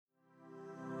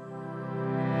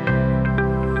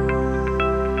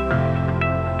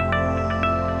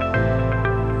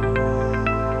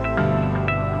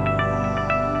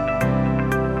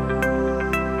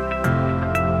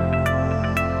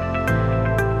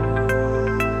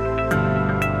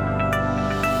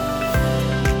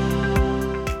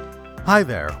Hi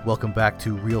there, welcome back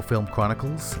to Real Film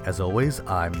Chronicles. As always,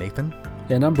 I'm Nathan.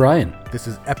 And I'm Brian. This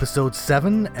is episode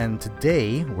 7, and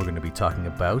today we're going to be talking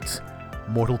about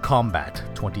Mortal Kombat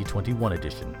 2021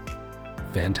 edition.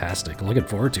 Fantastic. Looking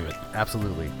forward to it.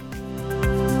 Absolutely.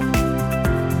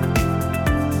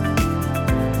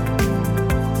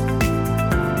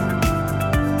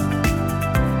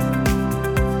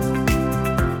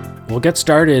 We'll get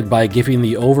started by giving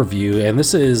the overview, and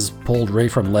this is pulled right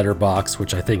from Letterboxd,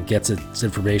 which I think gets its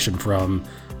information from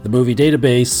the movie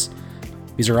database.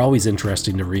 These are always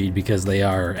interesting to read because they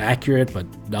are accurate, but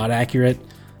not accurate.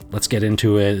 Let's get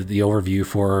into it. The overview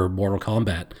for Mortal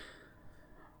Kombat.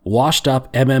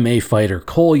 Washed-up MMA fighter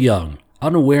Cole Young,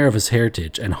 unaware of his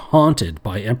heritage and haunted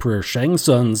by Emperor Shang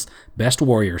Tsung's best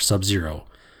warrior Sub-Zero,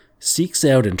 seeks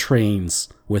out and trains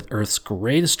with Earth's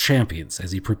greatest champions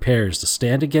as he prepares to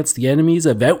stand against the enemies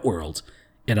of Outworld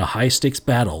in a high-stakes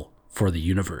battle for the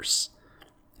universe.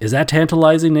 Is that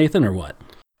tantalizing, Nathan, or what?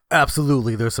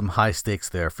 Absolutely, there's some high stakes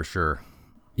there for sure.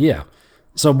 Yeah.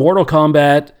 So Mortal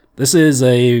Kombat, this is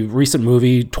a recent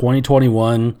movie,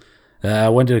 2021.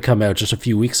 When did it come out? Just a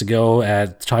few weeks ago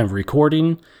at the time of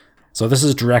recording. So this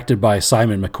is directed by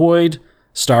Simon McQuoid,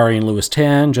 starring Lewis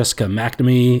Tan, Jessica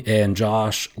McNamee, and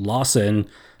Josh Lawson,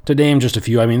 to name just a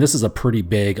few. I mean, this is a pretty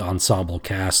big ensemble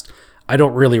cast. I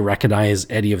don't really recognize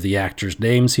any of the actors'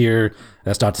 names here.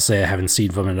 That's not to say I haven't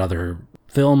seen them in other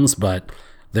films, but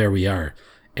there we are.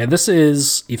 And this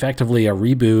is effectively a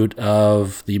reboot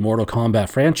of the Mortal Kombat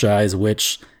franchise,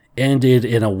 which ended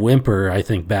in a whimper, I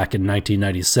think, back in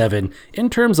 1997, in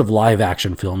terms of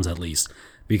live-action films at least,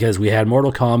 because we had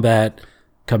Mortal Kombat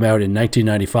come out in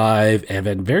 1995, and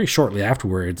then very shortly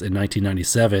afterwards, in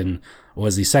 1997,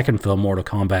 was the second film, Mortal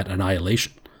Kombat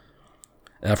Annihilation.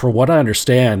 From what I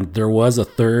understand, there was a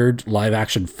third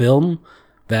live-action film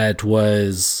that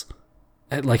was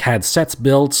had sets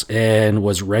built and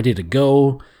was ready to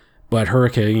go, but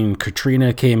Hurricane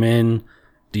Katrina came in,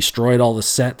 destroyed all the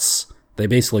sets. They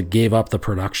basically gave up the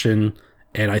production,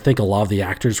 and I think a lot of the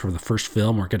actors from the first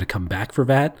film were going to come back for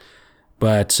that.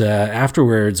 But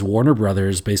afterwards, Warner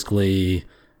Brothers basically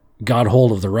got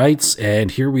hold of the rights, and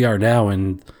here we are now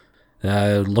and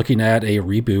looking at a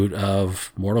reboot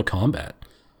of Mortal Kombat.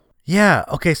 Yeah,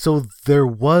 okay, so there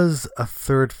was a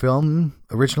third film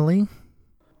originally?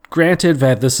 Granted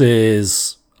that this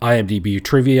is IMDb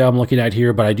trivia I'm looking at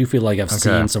here, but I do feel like I've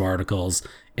seen some articles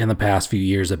in the past few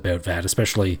years about that,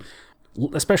 especially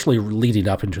leading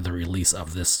up into the release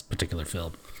of this particular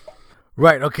film.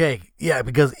 Right, okay. Yeah,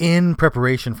 because in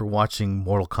preparation for watching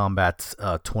Mortal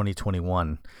Kombat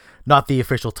 2021, not the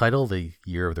official title, the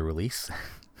year of the release.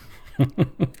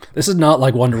 This is not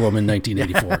like Wonder Woman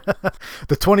 1984.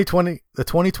 The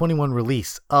 2021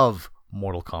 release of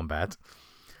Mortal Kombat.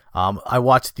 I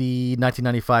watched the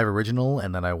 1995 original,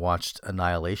 and then I watched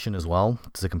Annihilation as well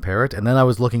to compare it. And then I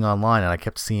was looking online, and I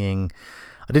kept seeing,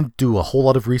 I didn't do a whole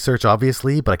lot of research,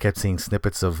 obviously, but I kept seeing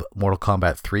snippets of Mortal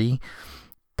Kombat 3,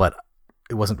 but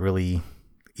it wasn't really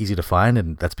easy to find,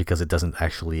 and that's because it doesn't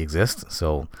actually exist.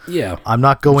 So yeah, I'm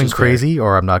not going crazy,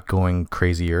 or I'm not going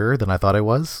crazier than I thought I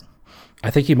was. I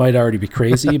think you might already be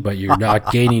crazy, but you're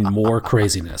not gaining more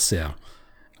craziness. Yeah.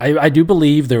 I do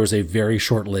believe there was a very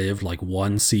short-lived,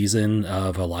 one season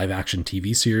of a live-action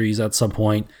TV series at some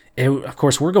point. And of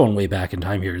course, we're going way back in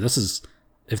time here. This is,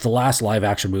 if the last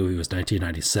live-action movie was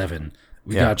 1997,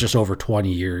 we got just over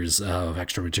 20 years of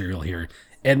extra material here.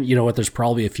 And you know what? There's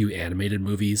probably a few animated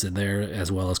movies in there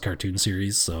as well as cartoon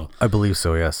series. So I believe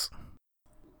so, yes.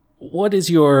 What is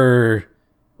your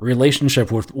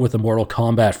relationship with the Mortal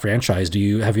Kombat franchise?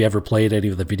 Have you ever played any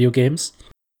of the video games?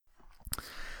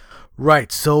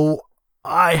 Right, so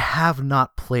I have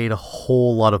not played a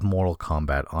whole lot of Mortal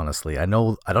Kombat, honestly. I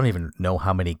don't even know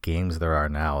how many games there are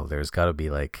now. There's got to be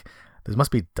there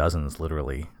must be dozens,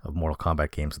 literally, of Mortal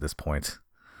Kombat games at this point.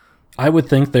 I would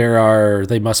think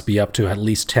they must be up to at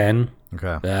least 10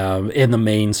 in the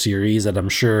main series, and I'm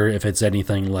sure if it's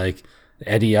anything like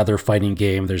any other fighting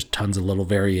game, there's tons of little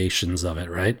variations of it,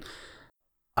 right?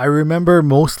 I remember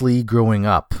mostly growing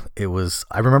up,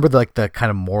 I remember the kind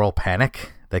of moral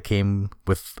panic that came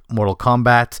with Mortal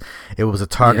Kombat. It was a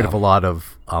target of a lot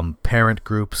of parent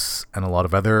groups and a lot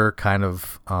of other kind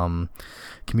of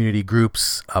community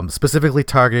groups, specifically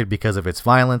targeted because of its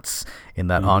violence in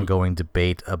that ongoing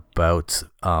debate about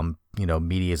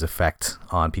media's effect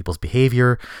on people's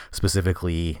behavior,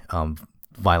 specifically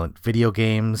violent video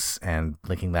games, and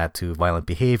linking that to violent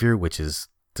behavior, which is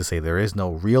to say there is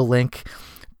no real link,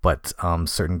 but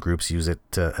certain groups use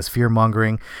it as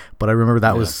fear-mongering. But I remember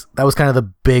that was kind of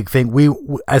the big thing. We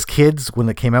as kids, when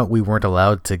it came out, we weren't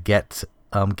allowed to get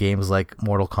games like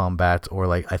Mortal Kombat, or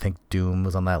like I think Doom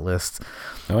was on that list.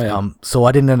 Oh yeah. So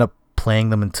I didn't end up playing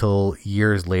them until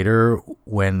years later,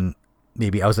 when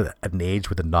maybe I was at an age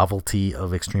where the novelty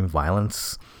of extreme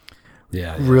violence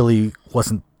really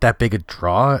wasn't that big a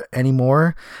draw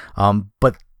anymore.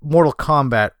 But Mortal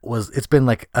Kombat it's been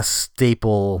like a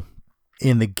staple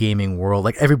in the gaming world.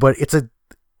 Like everybody,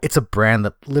 it's a brand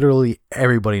that literally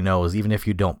everybody knows, even if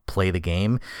you don't play the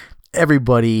game.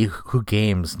 Everybody who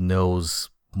games knows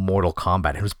Mortal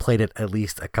Kombat, who's played it at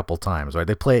least a couple times, right?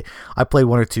 I played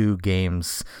one or two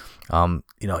games, in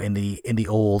the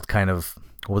old kind of,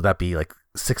 what would that be, like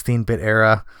 16-bit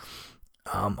era,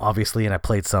 obviously, and I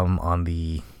played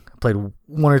played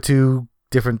one or two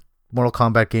different Mortal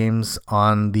Kombat games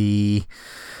on the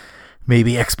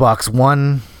maybe Xbox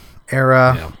One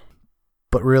era. Yeah.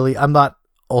 But really, I'm not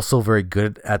also very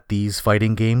good at these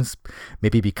fighting games,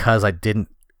 maybe because I didn't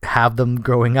have them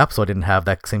growing up, so I didn't have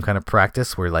that same kind of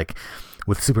practice where, like,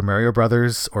 with Super Mario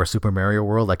Brothers or Super Mario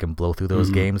World, I can blow through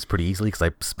those games pretty easily because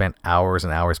I spent hours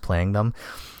and hours playing them.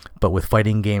 But with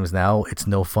fighting games now, it's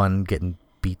no fun getting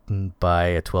beaten by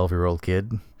a 12-year-old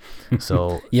kid.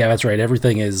 So yeah, that's right.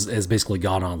 Everything is basically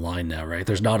gone online now, right?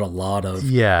 There's not a lot of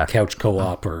couch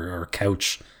co-op or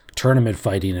couch tournament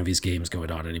fighting of these games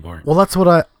going on anymore. Well, that's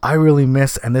what I really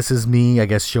miss, and this is me, I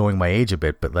guess, showing my age a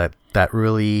bit, but that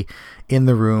really in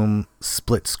the room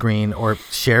split screen or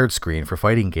shared screen for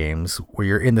fighting games where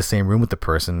you're in the same room with the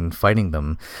person fighting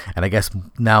them. And I guess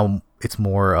now it's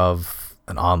more of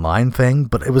an online thing,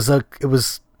 but it was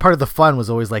part of the fun was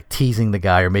always like teasing the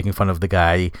guy or making fun of the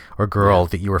guy or girl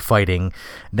that you were fighting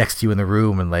next to you in the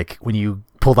room, and like when you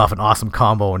pulled off an awesome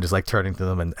combo and just like turning to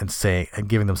them and saying and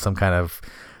giving them some kind of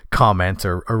comment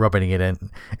or rubbing it in.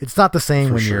 It's not the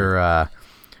same when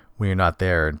you're not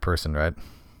there in person, right?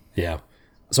 Yeah.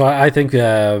 So I think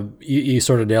you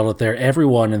sort of nailed it there.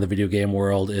 Everyone in the video game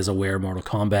world is aware of Mortal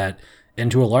Kombat, and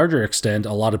to a larger extent,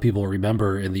 a lot of people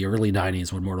remember in the early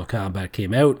 90s when Mortal Kombat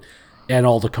came out and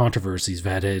all the controversies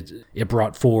that it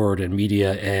brought forward in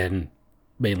media and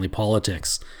mainly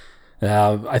politics.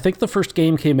 I think the first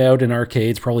game came out in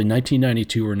arcades probably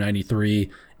 1992 or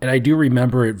 93, and I do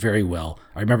remember it very well.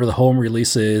 I remember the home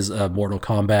releases of Mortal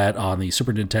Kombat on the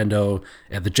Super Nintendo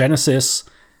and the Genesis,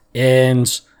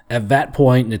 and at that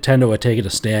point, Nintendo had taken a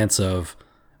stance of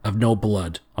no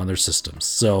blood on their systems.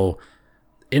 So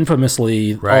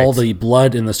infamously, all the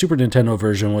blood in the Super Nintendo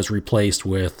version was replaced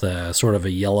with sort of a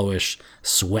yellowish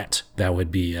sweat that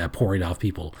would be pouring off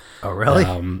people. Oh, really?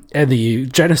 And the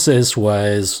Genesis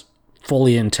was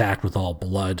fully intact with all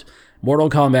blood. Mortal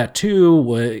Kombat 2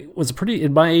 was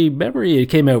in my memory, it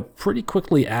came out pretty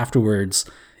quickly afterwards.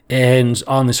 And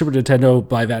on the Super Nintendo,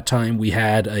 by that time, we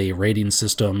had a rating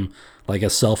system, like a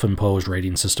self-imposed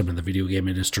rating system in the video game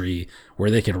industry,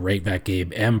 where they could rate that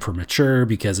game M for mature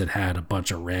because it had a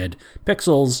bunch of red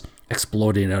pixels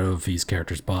exploding out of these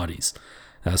characters' bodies.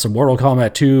 So Mortal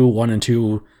Kombat 2, 1 and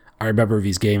 2, I remember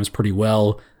these games pretty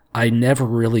well. I never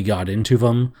really got into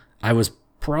them. I was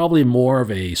probably more of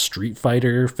a Street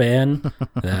Fighter fan.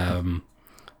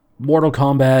 Mortal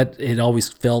Kombat, it always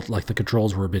felt like the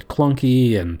controls were a bit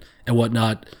clunky and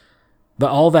whatnot.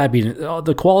 But all that being,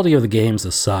 the quality of the games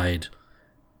aside,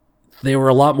 they were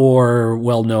a lot more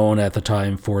well-known at the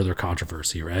time for their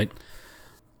controversy, right?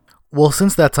 Well,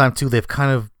 since that time, too, they've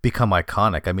kind of become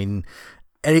iconic. I mean,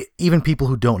 even people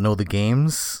who don't know the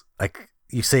games, like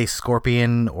you say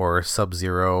Scorpion or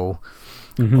Sub-Zero,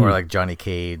 or like Johnny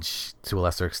Cage to a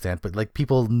lesser extent, but like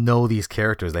people know these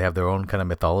characters. They have their own kind of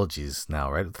mythologies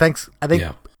now, right? Thanks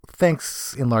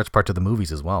in large part to the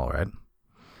movies as well, right?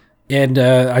 And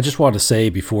I just want to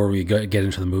say before we get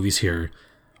into the movies here,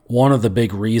 one of the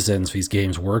big reasons these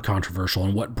games were controversial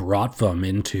and what brought them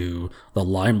into the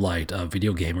limelight of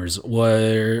video gamers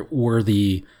were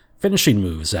the finishing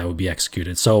moves that would be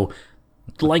executed. So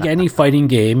like any fighting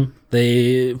game,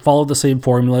 they followed the same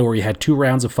formula where you had 2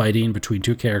 rounds of fighting between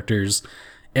 2 characters,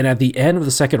 and at the end of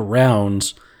the second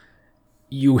round,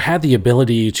 you had the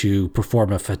ability to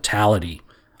perform a fatality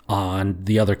on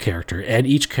the other character, and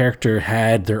each character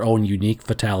had their own unique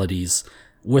fatalities.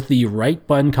 With the right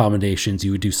button combinations,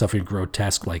 you would do something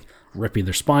grotesque like ripping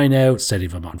their spine out, setting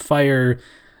them on fire.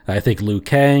 I think Liu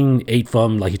Kang ate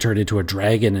them, like he turned into a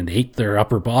dragon and ate their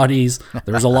upper bodies.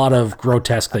 There's a lot of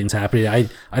grotesque things happening.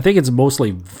 I think it's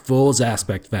mostly those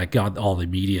aspects that got all the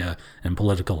media and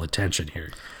political attention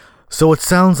here. So it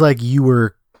sounds like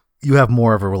you have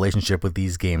more of a relationship with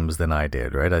these games than I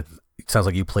did, right? It sounds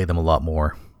like you played them a lot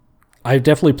more. I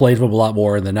definitely played them a lot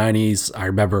more in the 90s. I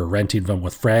remember renting them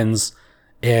with friends,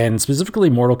 and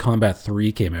specifically Mortal Kombat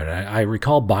 3 came out. I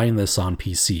recall buying this on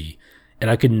PC, and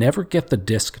I could never get the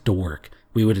disc to work.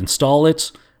 we would install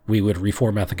it, we would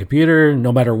reformat the computer.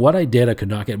 No matter what I did, I could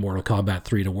not get Mortal Kombat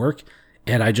 3 to work,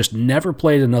 and I just never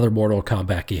played another Mortal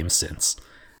Kombat game since.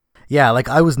 Yeah, like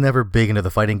I was never big into the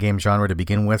fighting game genre to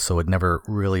begin with, so it never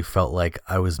really felt like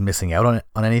I was missing out on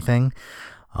anything.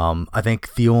 I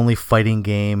think the only fighting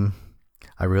game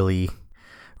I really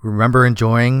remember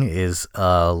enjoying is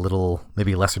a little,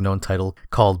 maybe lesser known title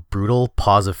called Brutal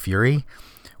Paws of Fury,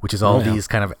 which is all these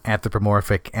kind of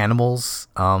anthropomorphic animals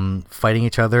fighting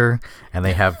each other, and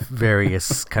they have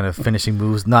various kind of finishing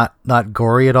moves. Not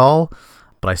gory at all,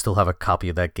 but I still have a copy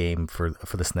of that game for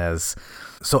the SNES.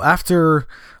 So after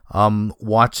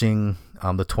watching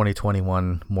the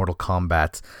 2021 Mortal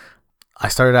Kombat,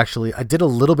 I did a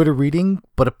little bit of reading,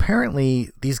 but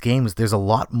apparently these games, there's a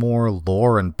lot more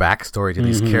lore and backstory to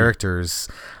these characters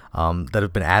that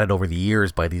have been added over the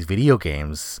years by these video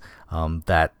games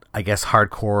that I guess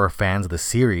hardcore fans of the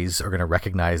series are going to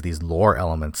recognize these lore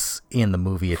elements in the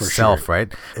movie itself,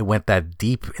 right? It went that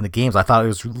deep in the games. I thought it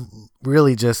was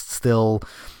really just still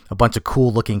a bunch of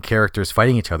cool looking characters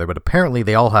fighting each other, but apparently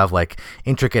they all have like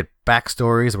intricate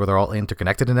backstories where they're all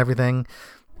interconnected and everything.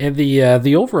 And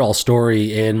the overall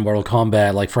story in Mortal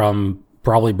Kombat, like from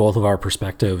probably both of our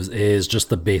perspectives, is just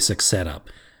the basic setup.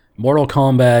 Mortal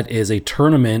Kombat is a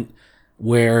tournament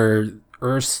where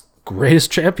Earth's greatest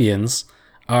champions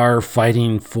are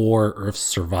fighting for Earth's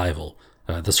survival,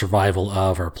 the survival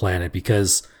of our planet,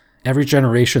 because every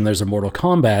generation there's a Mortal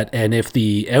Kombat, and if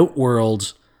the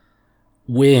Outworld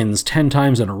wins 10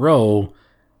 times in a row,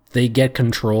 they get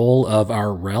control of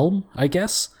our realm, I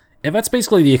guess. And that's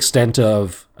basically the extent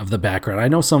of the background. I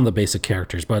know some of the basic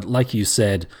characters, but like you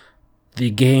said,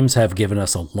 the games have given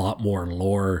us a lot more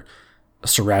lore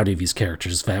surrounding these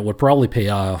characters that would probably pay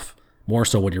off more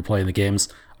so when you're playing the games.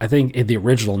 I think in the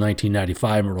original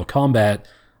 1995 Mortal Kombat,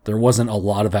 there wasn't a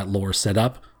lot of that lore set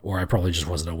up, or I probably just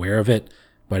wasn't aware of it,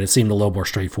 but it seemed a little more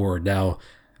straightforward now.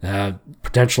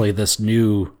 Potentially this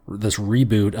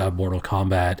reboot of Mortal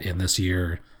Kombat in this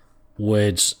year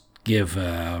would give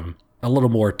a little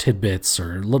more tidbits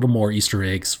or a little more Easter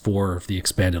eggs for the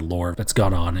expanded lore that's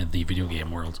gone on in the video game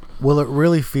world. Well, it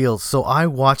really feels... So I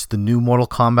watched the new Mortal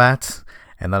Kombat,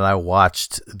 and then I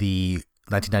watched the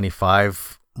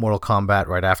 1995 Mortal Kombat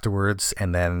right afterwards,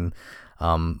 and then,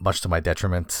 much to my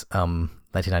detriment,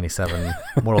 1997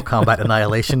 Mortal Kombat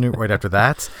Annihilation right after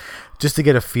that, just to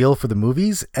get a feel for the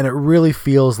movies. And it really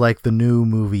feels like the new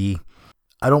movie,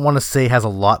 I don't want to say has a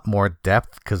lot more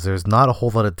depth, because there's not a whole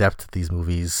lot of depth to these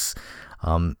movies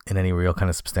in any real kind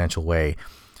of substantial way.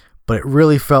 But it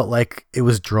really felt like it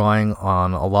was drawing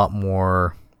on a lot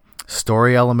more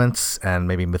story elements and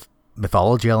maybe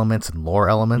mythology elements and lore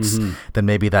elements than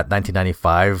maybe that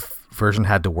 1995 version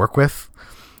had to work with.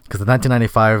 Because the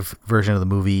 1995 version of the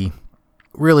movie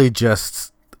really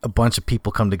just a bunch of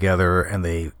people come together and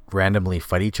they randomly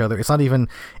fight each other.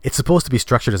 It's supposed to be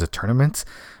structured as a tournament,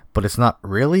 but it's not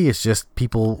really. It's just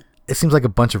people. It seems like a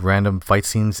bunch of random fight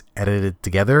scenes edited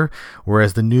together,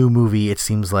 whereas the new movie, it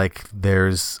seems like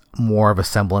there's more of a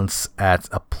semblance at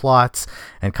a plot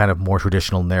and kind of more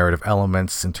traditional narrative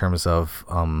elements in terms of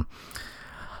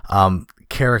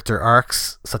character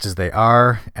arcs, such as they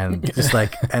are, and just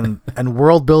like and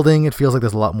world building. It feels like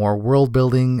there's a lot more world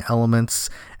building elements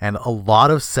and a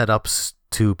lot of setups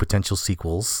to potential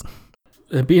sequels.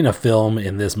 Being a film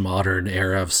in this modern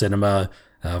era of cinema,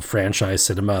 franchise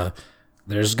cinema,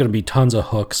 there's going to be tons of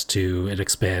hooks to an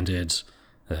expanded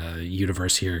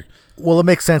universe here. Well, it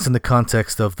makes sense in the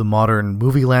context of the modern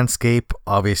movie landscape.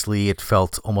 Obviously, it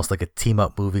felt almost like a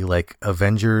team-up movie like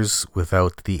Avengers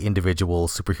without the individual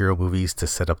superhero movies to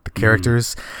set up the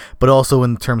characters. But also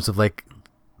in terms of like,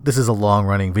 this is a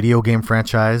long-running video game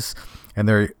franchise, and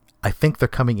I think they're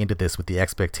coming into this with the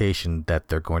expectation that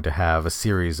they're going to have a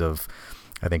series of,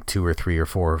 I think, 2 or 3 or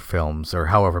 4 films, or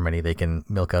however many they can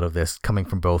milk out of this, coming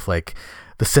from both like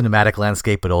the cinematic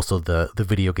landscape, but also the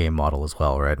video game model as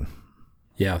well, right?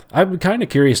 Yeah, I'm kind of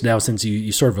curious now, since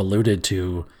you sort of alluded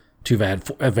to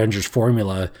that Avengers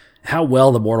formula, how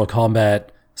well the Mortal Kombat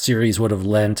series would have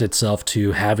lent itself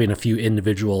to having a few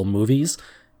individual movies,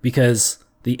 because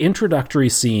the introductory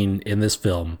scene in this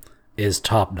film is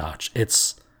top-notch.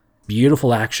 It's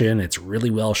beautiful action, it's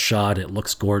really well shot, it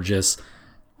looks gorgeous.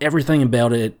 Everything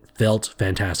about it felt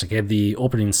fantastic. And the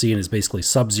opening scene is basically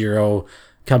Sub-Zero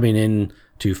coming in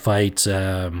to fight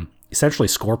essentially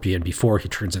Scorpion before he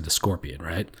turns into Scorpion,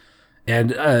 right?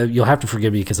 And you'll have to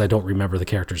forgive me because I don't remember the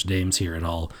characters' names here at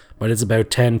all, but it's about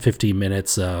 10-15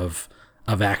 minutes of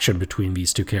action between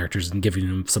these two characters and giving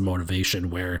them some motivation,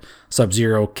 where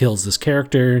Sub-Zero kills this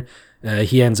character.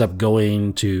 He ends up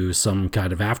going to some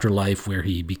kind of afterlife where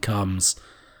he becomes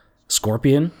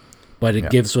Scorpion. but it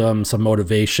gives him some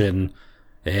motivation.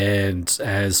 And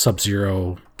as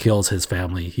Sub-Zero kills his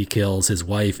family, he kills his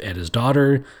wife and his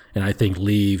daughter, and I think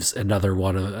leaves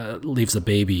leaves a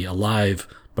baby alive,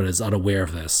 but is unaware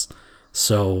of this.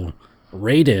 So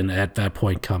Raiden at that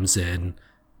point comes in,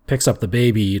 picks up the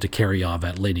baby to carry on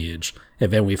that lineage,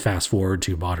 and then we fast forward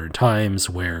to modern times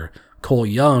where Cole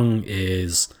Young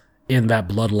is in that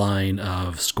bloodline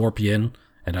of Scorpion,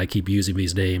 and I keep using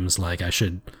these names like I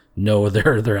should know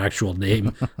their actual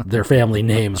name, their family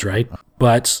names, right?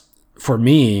 But for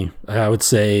me, I would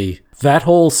say that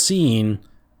whole scene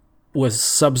with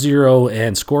Sub-Zero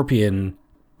and Scorpion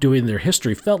doing their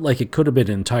history felt like it could have been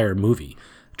an entire movie.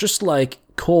 Just like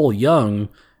Cole Young,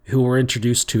 who we're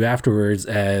introduced to afterwards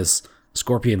as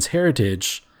Scorpion's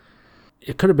heritage,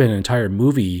 it could have been an entire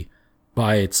movie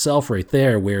by itself right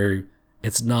there, where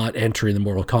it's not entering the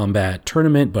Mortal Kombat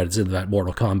tournament, but it's in that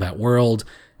Mortal Kombat world,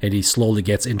 and he slowly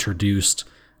gets introduced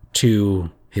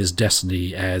to his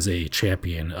destiny as a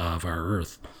champion of our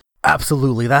Earth.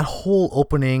 Absolutely. That whole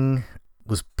opening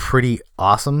was pretty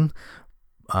awesome.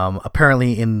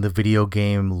 Apparently in the video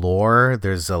game lore,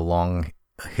 there's a long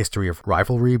history of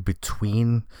rivalry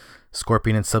between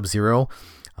Scorpion and Sub-Zero.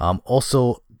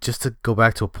 Also, just to go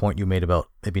back to a point you made about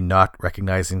maybe not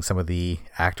recognizing some of the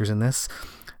actors in this,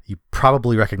 you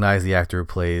probably recognize the actor who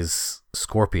plays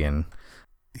Scorpion,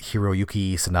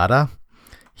 Hiroyuki Sanada.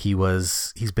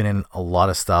 He's been in a lot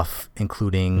of stuff,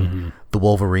 including The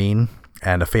Wolverine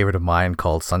and a favorite of mine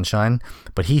called Sunshine.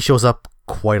 But he shows up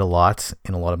quite a lot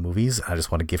in a lot of movies. I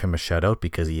just want to give him a shout out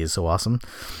because he is so awesome.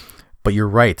 But you're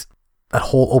right. That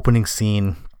whole opening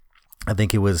scene, I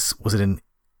think it was it in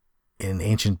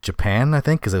ancient Japan, I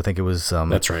think? Because I think it was...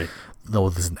 That's right. No,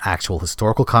 there's an actual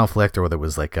historical conflict, or whether it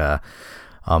was like a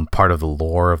part of the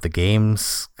lore of the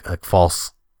games, like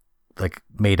false, like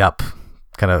made up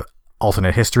kind of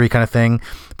alternate history kind of thing.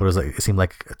 But it seemed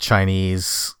like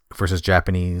Chinese versus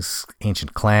Japanese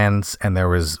ancient clans, and there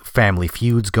was family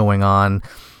feuds going on.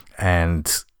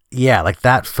 And yeah, like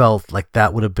that felt like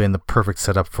that would have been the perfect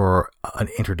setup for an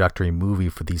introductory movie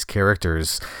for these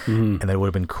characters. And it would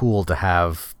have been cool to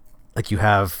have, like, you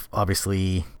have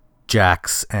obviously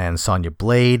Jax and Sonya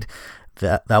Blade.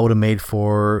 That would have made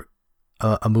for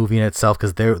a movie in itself,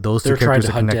 because those two characters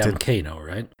are connected. They're trying to hunt down Kano,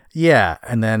 right? Yeah,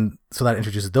 and then so that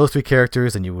introduces those three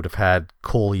characters, and you would have had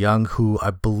Cole Young, who I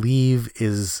believe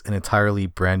is an entirely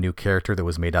brand new character that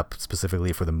was made up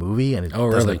specifically for the movie, and it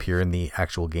doesn't appear in the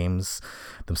actual games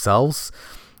themselves,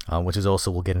 which is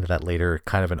also, we'll get into that later,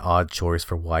 kind of an odd choice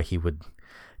for why he would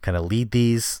kind of lead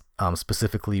these,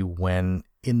 specifically when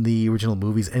in the original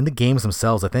movies, in the games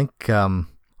themselves, I think,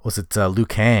 Liu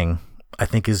Kang, I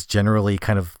think, is generally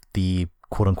kind of the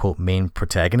quote-unquote main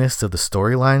protagonist of the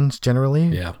storylines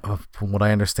generally, from what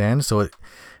I understand. So it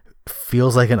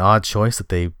feels like an odd choice that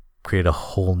they created a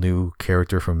whole new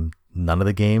character from none of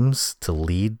the games to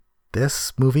lead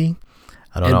this movie.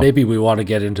 I don't know. And maybe we want to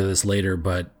get into this later,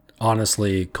 but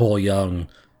honestly, Cole Young,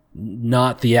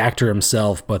 not the actor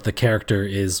himself, but the character,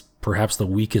 is perhaps the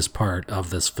weakest part of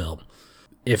this film.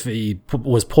 If he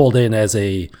was pulled in as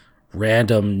a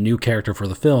random new character for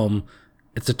the film,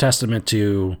 it's a testament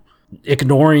to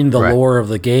ignoring the lore of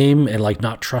the game and like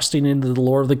not trusting into the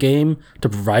lore of the game to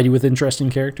provide you with interesting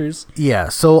characters. Yeah,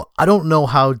 so I don't know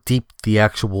how deep the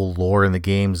actual lore in the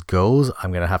games goes.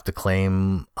 I'm going to have to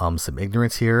claim some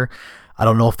ignorance here. I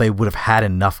don't know if they would have had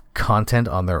enough content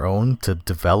on their own to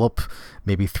develop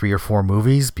maybe 3 or 4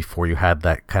 movies before you had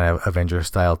that kind of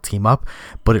Avengers-style team-up,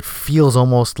 but it feels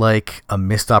almost like a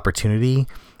missed opportunity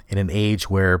in an age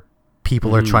where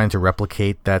people are trying to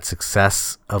replicate that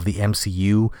success of the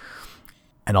MCU,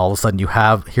 and all of a sudden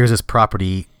here's this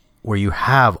property where you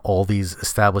have all these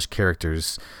established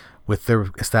characters with their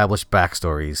established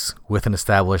backstories, with an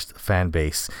established fan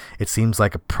base. It seems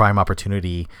like a prime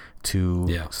opportunity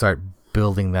to start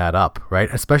building that up, right?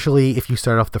 Especially if you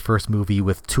start off the first movie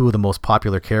with 2 of the most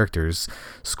popular characters,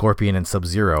 Scorpion and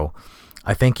Sub-Zero.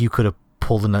 I think you could have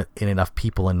pulled in enough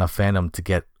people, enough fandom to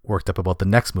get worked up about the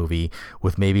next movie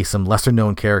with maybe some lesser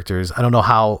known characters. I don't know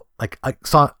how, like, I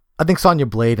think Sonya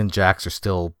Blade and Jax are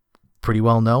still pretty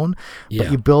well known,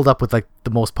 but you build up with like the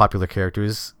most popular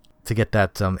characters to get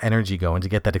that energy going, to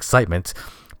get that excitement.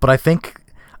 But I think,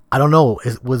 I don't know,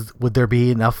 would there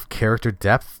be enough character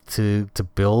depth to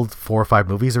build 4 or 5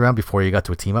 movies around before you got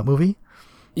to a team up movie?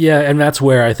 Yeah, and that's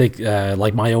where I think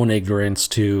like my own ignorance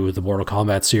to the Mortal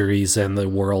Kombat series and the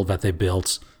world that they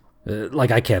built,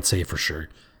 like I can't say for sure.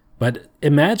 But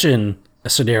imagine a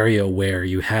scenario where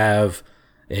you have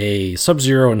a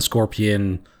Sub-Zero and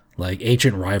Scorpion like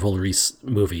ancient rivalry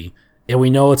movie, and we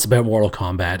know it's about Mortal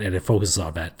Kombat and it focuses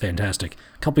on that. Fantastic.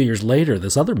 A couple of years later,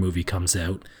 this other movie comes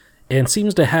out, and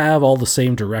seems to have all the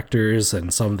same directors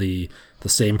and some of the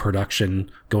same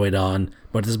production going on,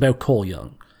 but it's about Cole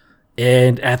Young.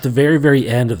 And at the very, very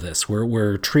end of this,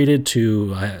 we're treated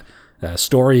to a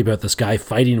story about this guy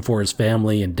fighting for his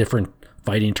family in different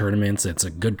fighting tournaments. It's a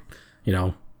good,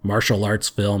 martial arts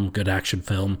film, good action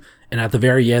film. And at the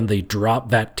very end, they drop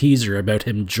that teaser about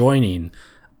him joining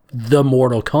the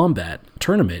Mortal Kombat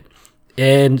tournament.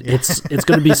 And it's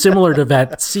going to be similar to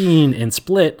that scene in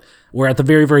Split, where at the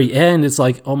very, very end, it's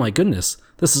like, oh my goodness,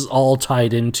 this is all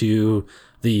tied into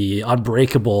the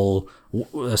Unbreakable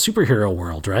superhero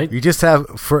world, right? You just have,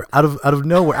 out of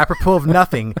nowhere, apropos of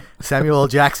nothing, Samuel L.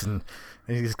 Jackson,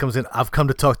 and he just comes in, I've come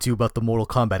to talk to you about the Mortal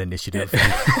Kombat initiative.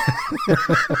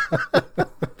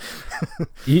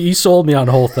 You sold me on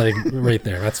the whole thing right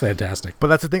there. That's fantastic. But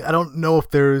that's the thing. I don't know if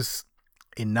there's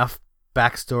enough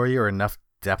backstory or enough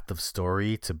depth of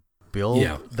story to build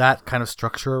that kind of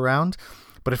structure around.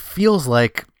 But it feels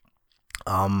like,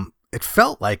 it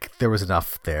felt like there was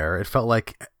enough there. It felt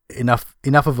like enough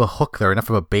of a hook there, enough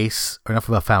of a base, or enough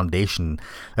of a foundation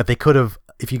that they could have,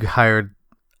 if you hired,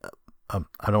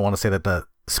 I don't want to say that the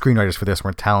screenwriters for this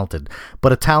weren't talented,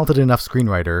 but a talented enough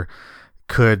screenwriter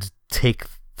could take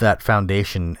that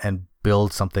foundation and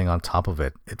build something on top of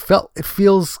it. It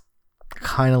feels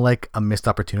kind of like a missed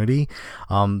opportunity,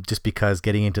 just because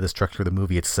getting into the structure of the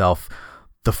movie itself,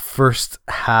 the first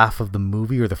half of the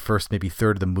movie, or the first maybe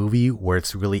third of the movie, where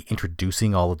it's really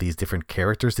introducing all of these different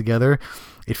characters together,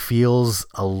 it feels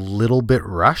a little bit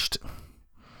rushed.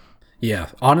 Yeah,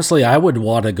 honestly, I would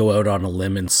want to go out on a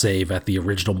limb and say that the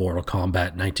original Mortal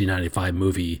Kombat 1995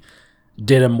 movie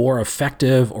did a more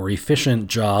effective or efficient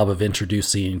job of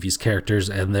introducing these characters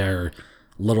and their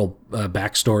little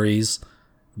backstories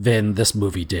than this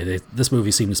movie did. This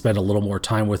movie seemed to spend a little more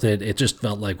time with it. It just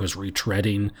felt like it was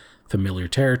retreading familiar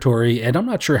territory, and I'm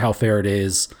not sure how fair it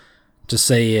is to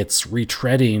say it's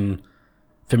retreading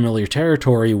familiar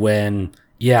territory when,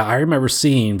 yeah, I remember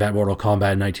seeing that Mortal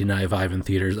Kombat in 1995 in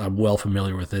theaters. I'm well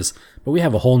familiar with this, but we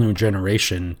have a whole new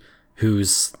generation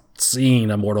who's seeing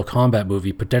a Mortal Kombat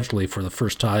movie potentially for the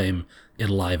first time in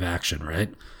live action,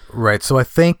 right? Right. So I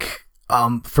think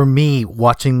for me,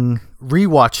 rewatching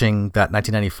that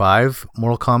 1995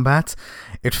 Mortal Kombat,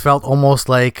 it felt almost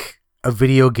like a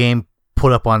video game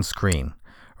put up on screen,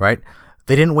 right?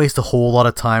 They didn't waste a whole lot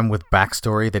of time with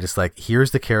backstory. They just like,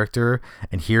 here's the character,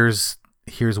 and here's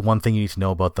one thing you need to know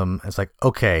about them. And it's like,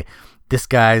 okay, this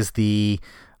guy's the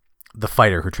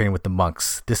fighter who trained with the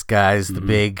monks. This guy's the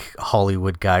big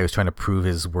Hollywood guy who's trying to prove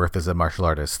his worth as a martial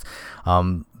artist.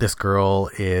 This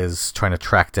girl is trying to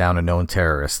track down a known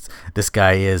terrorist. This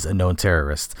guy is a known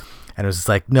terrorist. And it was just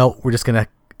like, no, we're just going to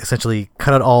essentially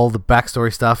cut out all the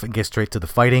backstory stuff and get straight to the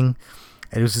fighting.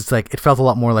 And it was just like, it felt a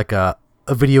lot more like a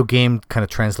video game kind of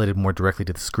translated more directly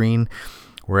to the screen.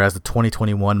 Whereas the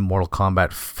 2021 Mortal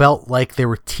Kombat felt like they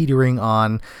were teetering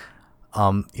on,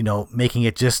 making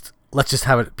it just, let's just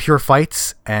have it pure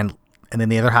fights, and then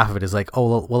the other half of it is like,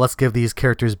 oh, well, let's give these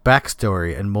characters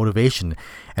backstory and motivation.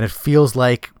 And it feels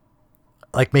like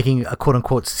making a quote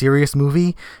unquote serious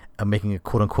movie, making a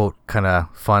quote unquote kind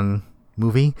of fun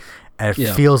movie. And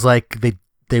it feels like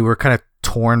they were kind of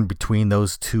torn between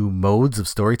those two modes of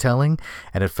storytelling.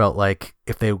 And it felt like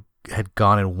if they had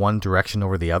gone in one direction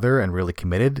over the other and really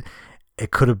committed,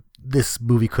 this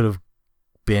movie could have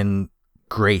been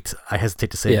great. I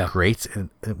hesitate to say great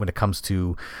when it comes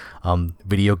to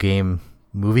video game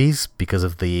movies, because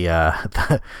of the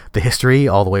history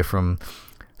all the way from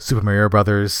Super Mario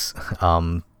Brothers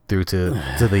through to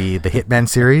the Hitman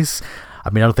series. I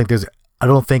mean, I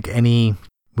don't think any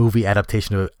movie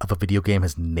adaptation of a video game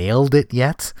has nailed it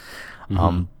yet.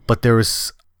 But there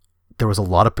was a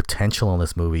lot of potential in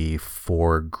this movie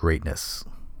for greatness.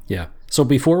 Yeah. So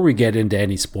before we get into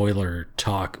any spoiler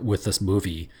talk with this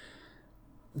movie,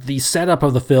 the setup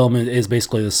of the film is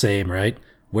basically the same, right?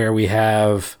 Where we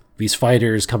have these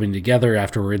fighters coming together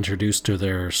after we're introduced to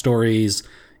their stories,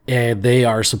 and they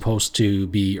are supposed to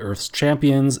be Earth's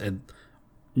champions, and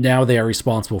now they are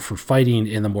responsible for fighting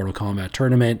in the Mortal Kombat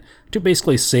tournament to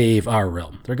basically save our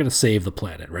realm. They're going to save the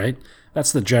planet, right?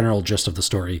 That's the general gist of the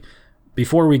story.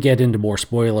 Before we get into more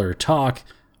spoiler talk,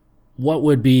 what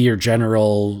would be your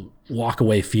general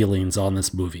walk-away feelings on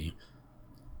this movie?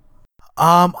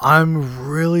 I'm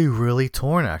really, really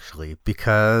torn, actually,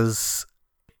 because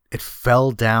it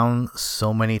fell down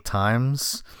so many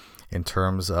times in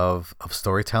terms of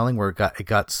storytelling, where it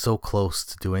got so close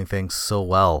to doing things so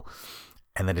well,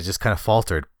 and then it just kind of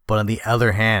faltered. But on the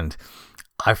other hand,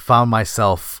 I found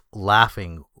myself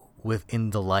laughing within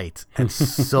delight at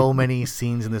so many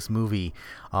scenes in this movie,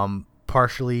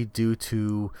 partially due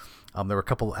to there were a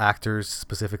couple actors,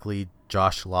 specifically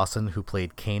Josh Lawson, who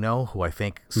played Kano, who I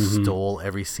think stole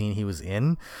every scene he was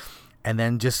in. And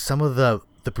then just some of the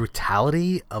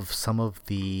brutality of some of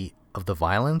the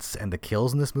violence and the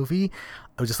kills in this movie,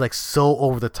 it was just like so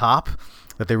over the top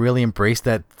that they really embraced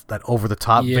that over the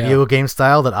top video game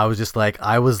style that I was just like,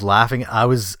 I was laughing. I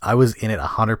was in it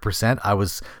 100%. I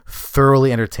was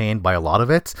thoroughly entertained by a lot of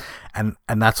it. And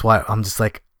that's why I'm just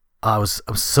like, I'm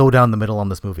so down the middle on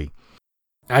this movie.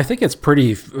 I think it's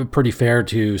pretty fair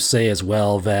to say as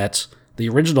well that the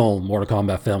original Mortal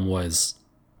Kombat film was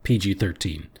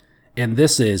PG-13. And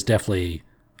this is definitely,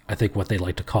 I think, what they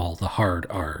like to call the hard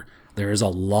R. There is a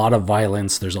lot of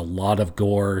violence. There's a lot of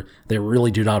gore. They really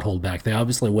do not hold back. They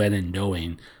obviously went in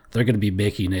knowing they're going to be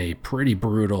making a pretty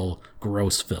brutal,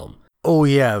 gross film. Oh,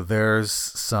 yeah. There's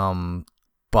some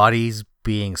bodies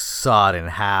being sawed in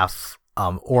half,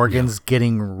 organs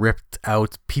getting ripped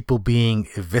out, people being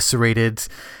eviscerated,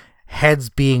 heads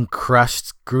being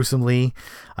crushed gruesomely.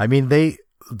 I mean,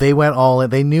 they went all in.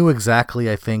 They knew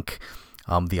exactly, I think,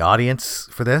 the audience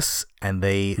for this, and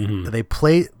they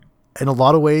played. In a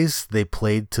lot of ways, they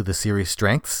played to the series'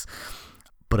 strengths,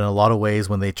 but in a lot of ways,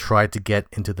 when they tried to get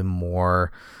into the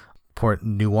more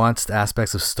nuanced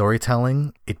aspects of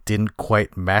storytelling, it didn't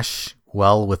quite mesh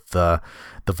well with the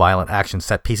violent action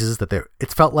set pieces.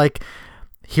 It felt like,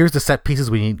 here's the set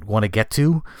pieces we want to get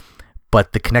to,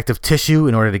 but the connective tissue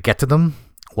in order to get to them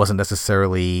wasn't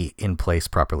necessarily in place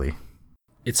properly.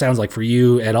 It sounds like for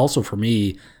you, and also for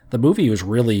me, the movie was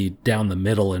really down the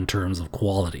middle in terms of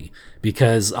quality,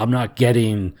 because I'm not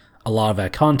getting a lot of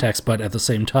that context, but at the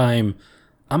same time,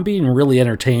 I'm being really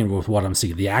entertained with what I'm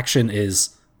seeing. The action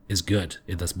is good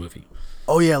in this movie.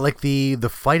 Oh yeah, like the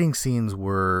fighting scenes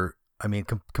were, I mean,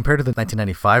 compared to the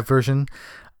 1995 version,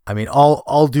 I mean,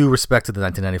 all due respect to the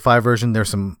 1995 version, there's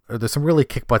some really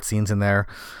kick butt scenes in there,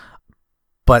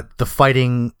 but the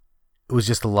fighting was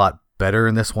just a lot better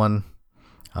in this one.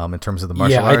 In terms of the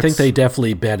martial arts. I think they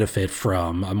definitely benefit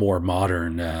from a more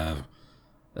modern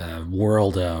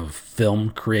world of film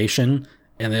creation,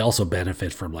 and they also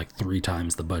benefit from like 3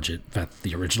 times the budget that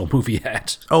the original movie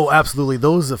had. Oh, absolutely.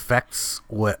 Those effects,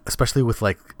 especially with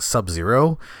like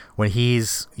Sub-Zero, when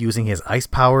he's using his ice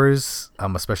powers,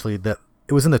 especially that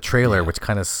it was in the trailer, which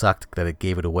kind of sucked that it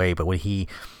gave it away, but when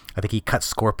I think he cut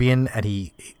Scorpion and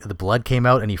the blood came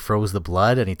out and he froze the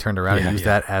blood and he turned around and used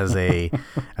that as a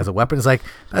weapon. It's like,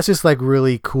 that's just like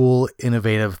really cool,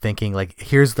 innovative thinking. Like,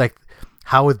 here's like,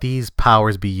 how would these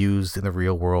powers be used in the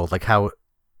real world? Like how,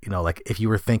 like if you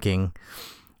were thinking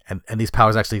and these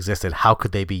powers actually existed, how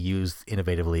could they be used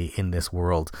innovatively in this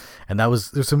world? And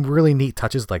there's some really neat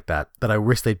touches like that I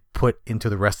wish they'd put into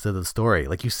the rest of the story.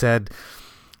 Like you said,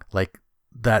 like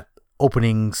that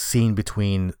opening scene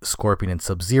between Scorpion and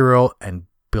Sub-Zero and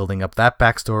building up that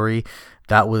backstory,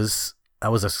 that was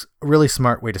a really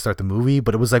smart way to start the movie.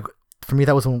 But it was like, for me,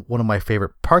 that was one of my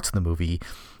favorite parts of the movie,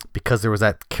 because there was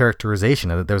that characterization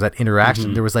and there was that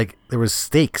interaction. There was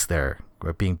stakes there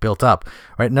being built up,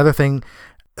 right?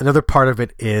 Another part of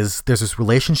it is there's this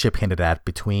relationship hinted at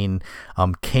between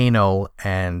Kano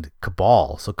and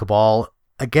Kabal. So Kabal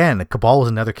was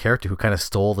another character who kind of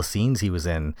stole the scenes he was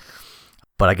in.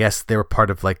 But I guess they were part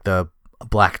of like the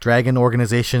Black Dragon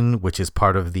organization, which is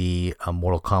part of the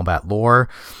Mortal Kombat lore.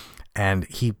 And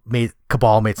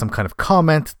Kabal made some kind of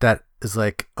comment that is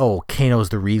like, "Oh, Kano's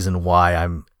the reason why I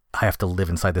have to live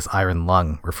inside this iron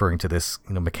lung," referring to this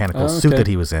mechanical suit that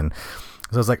he was in.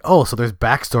 So I was like, "Oh, so there's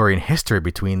backstory and history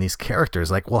between these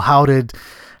characters." Like, well, how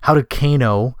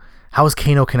is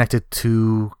Kano connected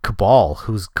to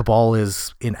Kabal? Kabal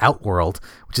is in Outworld,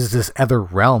 which is this other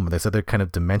realm, this other kind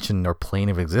of dimension or plane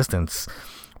of existence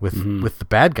with the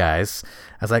bad guys.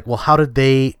 I was like, well, how did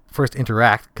they first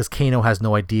interact? Because Kano has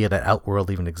no idea that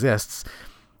Outworld even exists.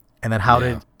 And then how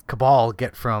did Kabal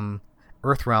get from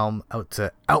Earthrealm out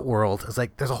to Outworld? It's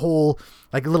like there's a whole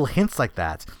like little hints like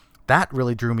that. That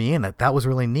really drew me in. That was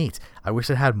really neat. I wish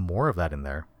it had more of that in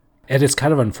there. And it's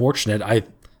kind of unfortunate. I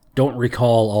don't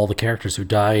recall all the characters who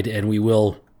died, and we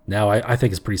will now, I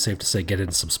think it's pretty safe to say, get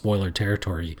into some spoiler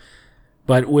territory.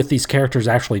 But with these characters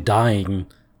actually dying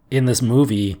in this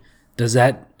movie, does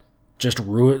that just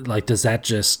ruin, like, does that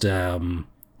just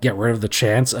get rid of the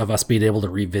chance of us being able to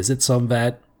revisit some of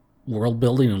that world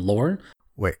building and lore?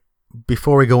 Wait,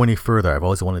 before we go any further, I've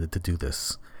always wanted to do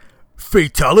this.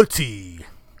 Fatality!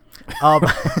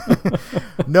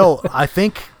 No, I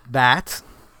think that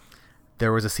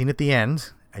there was a scene at the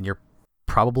end, and you're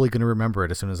probably going to remember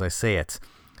it as soon as I say it,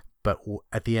 but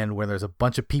at the end when there's a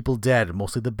bunch of people dead,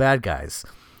 mostly the bad guys,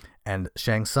 and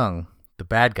Shang Tsung, the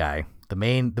bad guy, the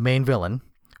main villain,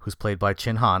 who's played by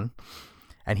Chin Han,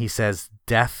 and he says,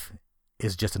 "Death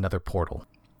is just another portal."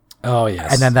 Oh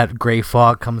yes. And then that gray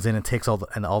fog comes in and takes all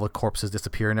the corpses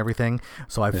disappear and everything.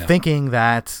 So I'm thinking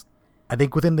that I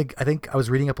think I was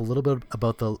reading up a little bit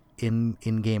about the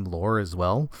in-game lore as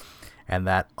well, and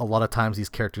that a lot of times these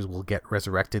characters will get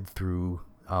resurrected through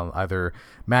either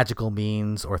magical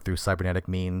means or through cybernetic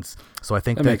means. So I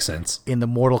think that makes sense. In the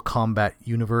Mortal Kombat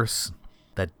universe,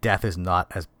 that death is not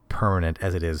as permanent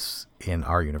as it is in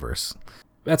our universe.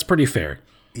 That's pretty fair.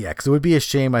 Yeah, because it would be a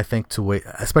shame, I think, to wait,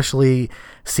 especially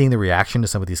seeing the reaction to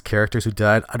some of these characters who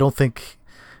died. I don't think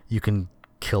you can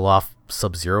kill off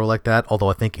Sub-Zero like that, although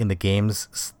I think in the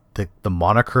games, the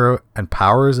moniker and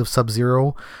powers of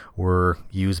Sub-Zero were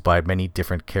used by many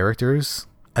different characters.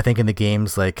 I think in the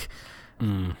games, like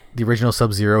the original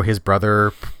Sub-Zero, his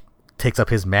brother takes up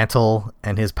his mantle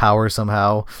and his power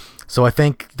somehow. So I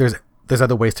think there's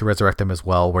other ways to resurrect them as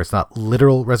well, where it's not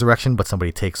literal resurrection, but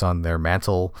somebody takes on their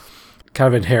mantle. Kind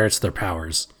of inherits their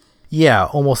powers. Yeah,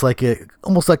 almost like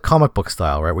comic book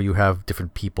style, right? Where you have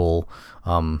different people,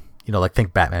 like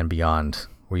think Batman Beyond,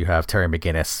 where you have Terry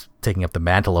McGinnis taking up the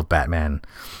mantle of Batman,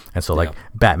 and so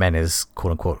Batman is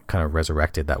quote unquote kind of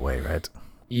resurrected that way, right?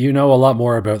 You know a lot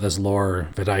more about this lore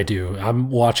than I do. I'm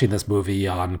watching this movie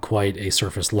on quite a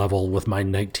surface level with my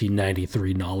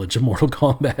 1993 knowledge of Mortal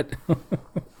Kombat.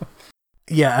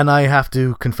 Yeah, and I have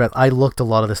to confess, I looked a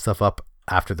lot of this stuff up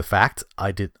after the fact.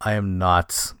 I am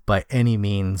not by any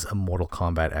means a Mortal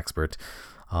Kombat expert.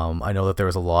 I know that there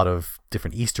was a lot of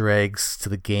different Easter eggs to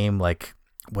the game, like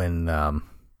when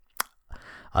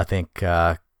I think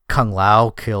Kung Lao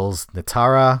kills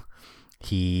Nitara,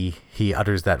 he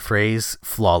utters that phrase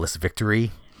 "flawless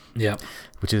victory." Yeah,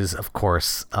 which is of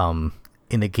course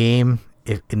in the game.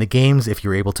 In the games, if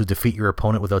you're able to defeat your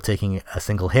opponent without taking a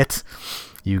single hit,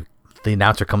 the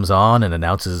announcer comes on and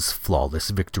announces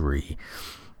flawless victory.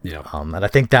 Yeah. And I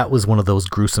think that was one of those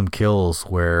gruesome kills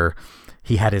where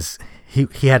he had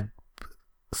he had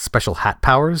special hat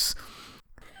powers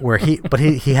where he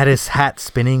had his hat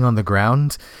spinning on the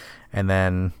ground and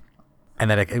then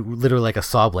it literally like a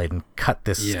saw blade and cut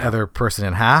this other person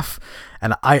in half.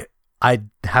 And I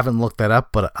haven't looked that up,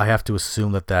 but I have to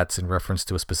assume that that's in reference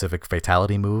to a specific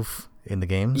fatality move in the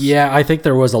games. Yeah, I think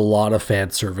there was a lot of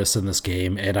fan service in this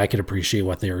game, and I could appreciate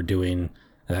what they were doing,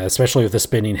 especially with the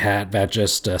spinning hat that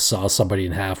just saw somebody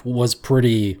in half. Was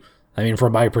pretty, I mean,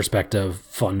 from my perspective,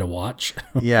 fun to watch.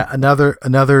 Yeah,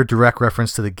 another direct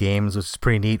reference to the games, which is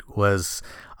pretty neat, was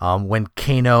when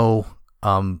Kano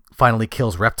finally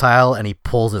kills Reptile and he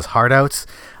pulls his heart out.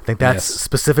 I think that's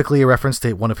specifically a reference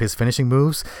to one of his finishing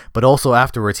moves, but also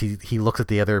afterwards he looks at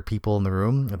the other people in the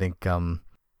room, I think,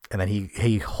 and then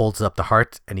he holds up the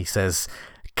heart and he says,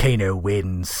 "Kano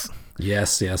wins."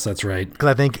 Yes, that's right. Because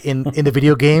I think in the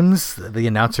video games, the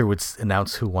announcer would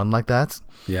announce who won like that.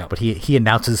 Yeah. But he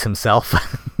announces himself,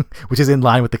 which is in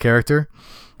line with the character.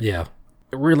 Yeah.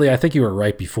 Really, I think you were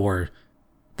right before.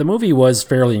 The movie was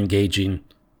fairly engaging.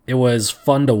 It was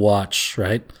fun to watch,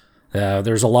 right?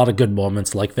 There's a lot of good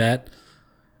moments like that.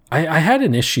 I had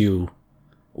an issue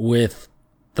with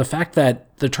the fact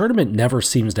that the tournament never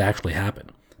seems to actually happen.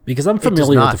 Because I'm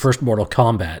familiar with the first Mortal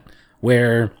Kombat,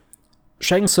 where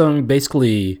Shang Tsung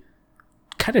basically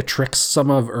kind of tricks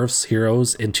some of Earth's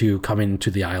heroes into coming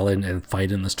to the island and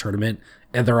fight in this tournament,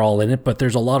 and they're all in it, but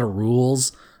there's a lot of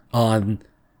rules on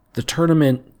the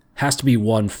tournament has to be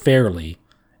won fairly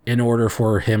in order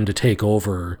for him to take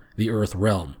over the Earth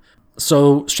realm.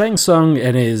 So Shang Tsung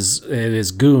and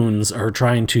his goons are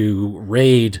trying to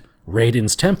raid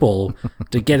Raiden's temple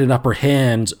to get an upper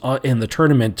hand in the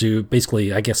tournament to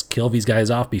basically, I guess, kill these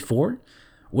guys off before,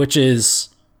 which is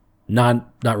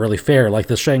not really fair. Like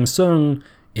the Shang Tsung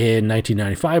in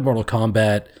 1995 Mortal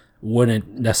Kombat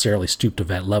wouldn't necessarily stoop to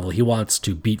that level. He wants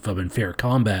to beat them in fair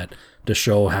combat to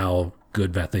show how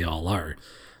good that they all are.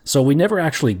 So we never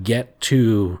actually get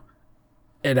to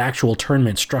an actual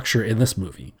tournament structure in this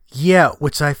movie. Yeah,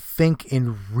 which I think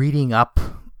in reading up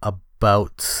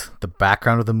about the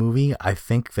background of the movie, I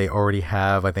think they already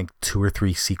have, 2 or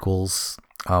 3 sequels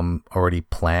already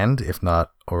planned, if not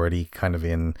already kind of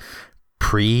in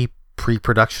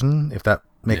pre-production, if that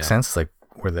makes sense, like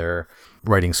where they're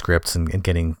writing scripts and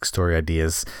getting story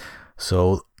ideas.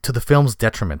 So to the film's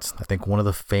detriment, I think one of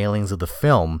the failings of the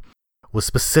film was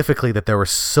specifically that there were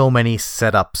so many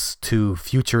setups to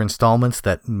future installments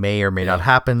that may or may not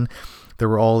happen. There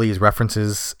were all these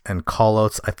references and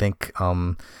callouts. I think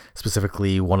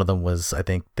specifically one of them was, I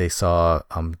think they saw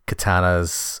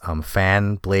Katana's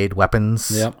fan blade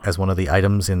weapons as one of the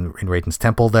items in Raiden's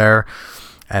temple there.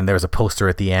 And there was a poster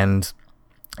at the end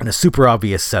and a super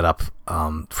obvious setup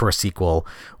for a sequel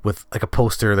with like a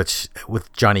poster that's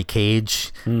with Johnny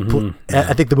Cage.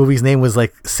 I think the movie's name was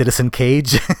like Citizen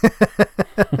Cage.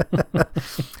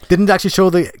 Didn't actually show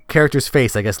the character's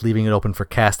face, I guess, leaving it open for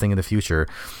casting in the future.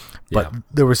 But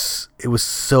it was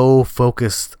so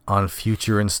focused on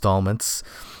future installments,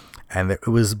 and it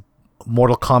was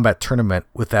Mortal Kombat tournament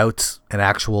without an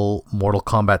actual Mortal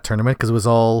Kombat tournament, because it was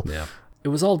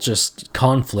all just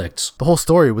conflict. The whole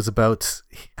story was about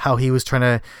how he was trying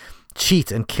to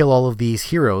cheat and kill all of these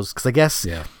heroes, because I guess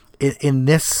in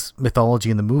this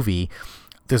mythology in the movie,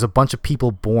 there's a bunch of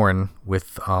people born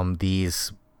with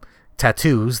these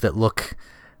tattoos that look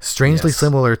strangely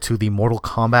similar to the Mortal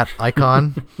Kombat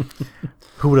icon.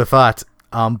 Who would have thought?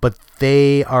 But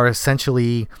they are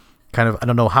essentially kind of, I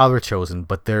don't know how they're chosen,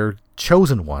 but they're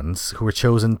chosen ones who were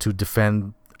chosen to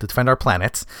defend our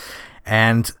planet,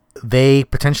 and they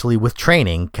potentially, with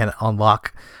training, can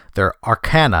unlock their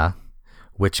arcana,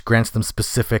 which grants them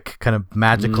specific kind of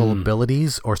magical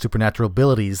abilities or supernatural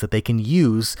abilities that they can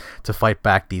use to fight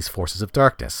back these forces of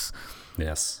darkness.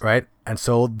 Yes. Right? And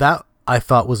so that, I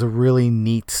thought, was a really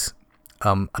neat,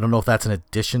 I don't know if that's an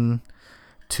addition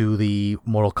to the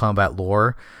Mortal Kombat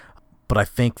lore, but I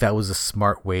think that was a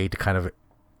smart way to kind of,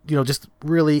 just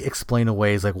really explain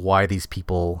away like why these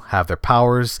people have their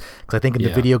powers. Because I think in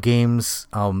the video games,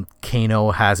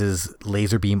 Kano has his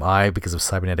laser beam eye because of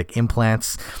cybernetic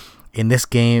implants. In this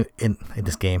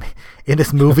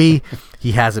movie,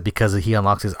 he has it because he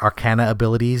unlocks his arcana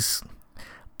abilities.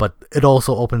 But it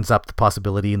also opens up the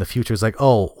possibility in the future. It's like,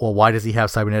 oh, well, why does he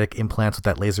have cybernetic implants with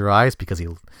that laser eyes? Because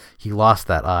he lost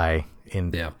that eye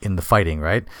in the fighting,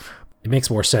 right? It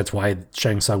makes more sense why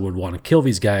Shang Tsung would want to kill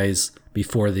these guys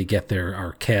before they get their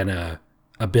arcana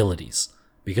abilities,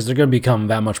 because they're going to become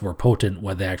that much more potent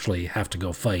when they actually have to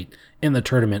go fight in the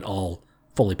tournament all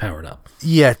fully powered up.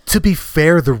 Yeah, to be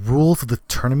fair, the rules of the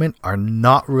tournament are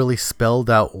not really spelled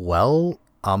out well.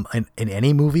 In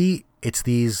any movie, it's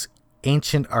these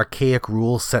ancient archaic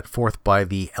rules set forth by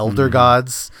the elder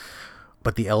gods,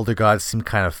 but the elder gods seem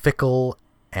kind of fickle,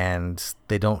 and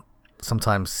they don't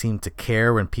sometimes seem to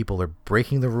care when people are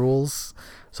breaking the rules.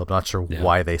 So I'm not sure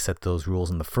why they set those rules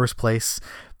in the first place.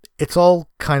 It's all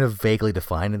kind of vaguely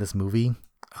defined in this movie,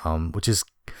 which is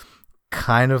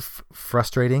kind of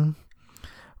frustrating.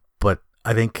 But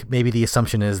I think maybe the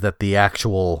assumption is that the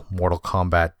actual Mortal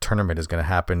Kombat tournament is going to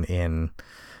happen in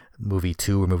movie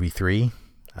 2 or movie 3.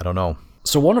 I don't know.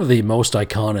 So one of the most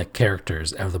iconic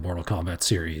characters out of the Mortal Kombat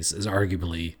series is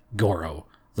arguably Goro,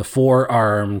 the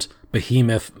 4-armed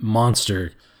behemoth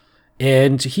monster,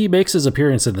 and he makes his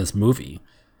appearance in this movie.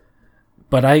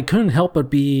 But I couldn't help but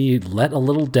be let a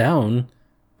little down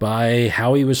by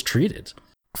how he was treated.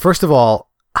 First of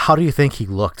all, how do you think he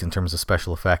looked in terms of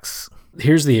special effects?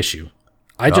 Here's the issue.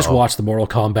 I just watched the Mortal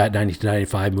Kombat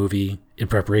 1995 movie in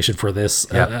preparation for this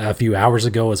a few hours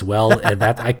ago as well, and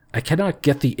that I cannot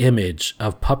get the image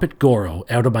of Puppet Goro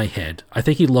out of my head. I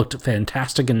think he looked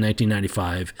fantastic in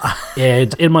 1995,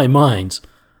 and in my mind,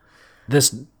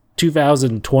 this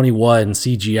 2021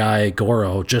 CGI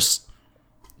Goro just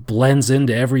blends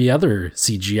into every other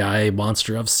CGI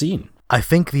monster I've seen. I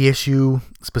think the issue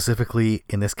specifically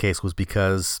in this case was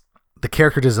because the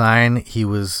character design, he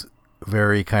was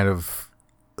very kind of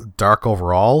dark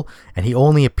overall, and he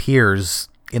only appears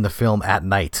in the film at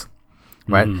night,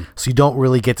 right? So you don't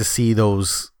really get to see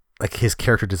those, like, his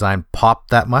character design pop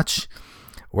that much.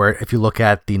 Where if you look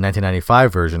at the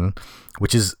 1995 version,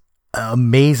 which is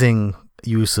amazing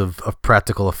use of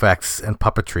practical effects and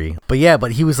puppetry,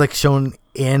 but he was like shown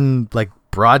in like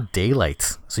broad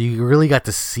daylight, so you really got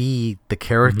to see the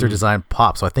character design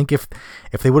pop. So I think if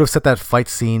they would have set that fight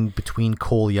scene between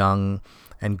Cole Young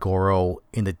and Goro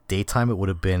in the daytime, it would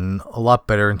have been a lot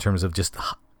better in terms of just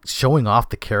showing off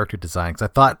the character design. Because I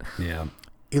thought,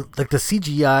 like, the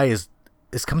CGI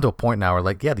is come to a point now where,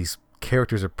 like, these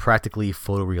characters are practically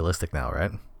photorealistic now,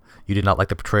 right? You did not like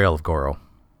the portrayal of Goro.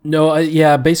 No,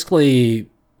 basically,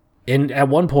 at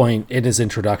one point in his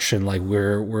introduction, like,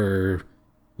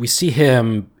 we see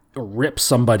him rip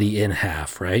somebody in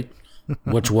half, right?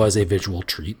 Which was a visual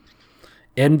treat.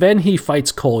 And then he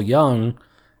fights Cole Young,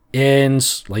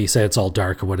 and like you said, it's all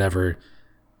dark or whatever.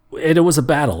 And it was a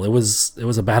battle. It was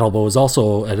a battle, but it was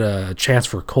also a chance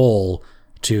for Cole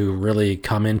to really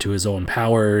come into his own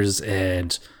powers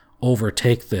and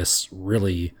overtake this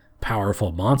really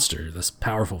powerful monster, this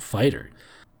powerful fighter.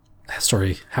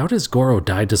 Sorry, how does Goro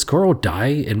die? Does Goro die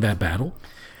in that battle?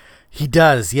 He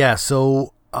does, yeah.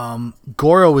 So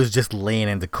Goro is just laying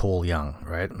into Cole Young,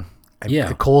 right?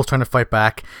 And Cole's trying to fight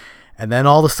back, and then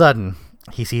all of a sudden,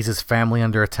 he sees his family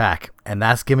under attack, and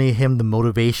that's giving him the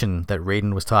motivation that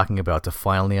Raiden was talking about to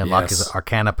finally unlock his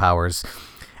Arcana powers.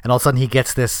 And all of a sudden he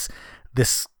gets this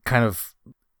kind of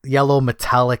yellow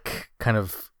metallic kind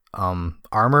of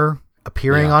armor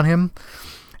appearing on him,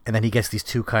 and then he gets these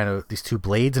two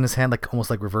blades in his hand, like almost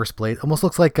like reverse blades. Almost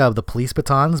looks like the police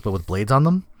batons, but with blades on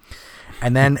them.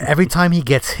 And then every time he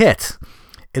gets hit,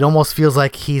 it almost feels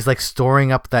like he's like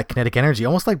storing up that kinetic energy,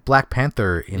 almost like Black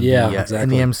Panther in the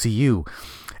MCU.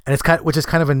 And which is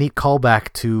kind of a neat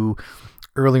callback to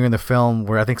earlier in the film,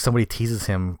 where I think somebody teases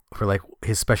him for like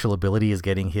his special ability is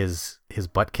getting his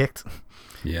butt kicked.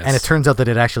 Yes. And it turns out that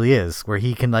it actually is, where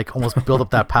he can like almost build up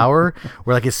that power,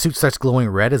 where like his suit starts glowing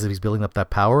red as if he's building up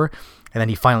that power, and then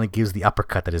he finally gives the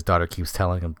uppercut that his daughter keeps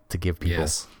telling him to give people.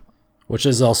 Yes. Which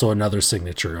is also another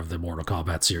signature of the Mortal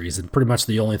Kombat series, and pretty much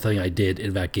the only thing I did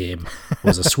in that game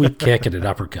was a sweep kick and an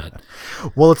uppercut.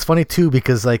 Well, it's funny too,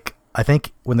 because like I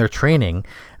think when they're training,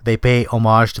 they pay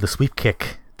homage to the sweep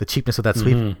kick, the cheapness of that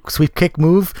sweep kick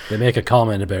move. They make a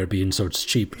comment about it being so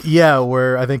cheap. Yeah,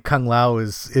 where I think Kung Lao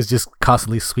is just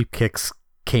constantly sweep kicks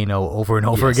Kano over and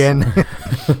over again.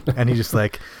 And he just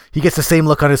like, he gets the same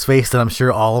look on his face that I'm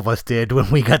sure all of us did when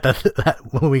we got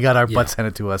when we got our butts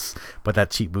handed to us, but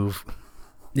that cheap move.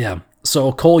 Yeah.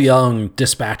 So Cole Young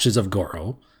dispatches of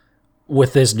Goro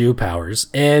with his new powers,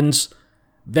 and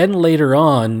then later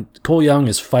on, Cole Young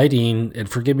is fighting, and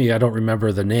forgive me, I don't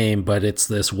remember the name, but it's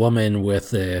this woman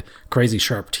with the crazy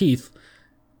sharp teeth,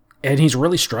 and he's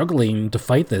really struggling to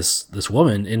fight this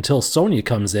woman until Sonya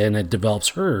comes in and develops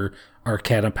her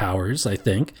Arcana powers, I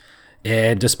think,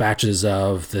 and dispatches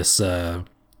of this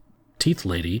teeth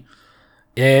lady.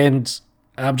 And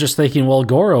I'm just thinking, well,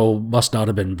 Goro must not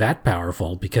have been that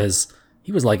powerful, because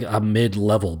he was like a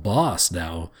mid-level boss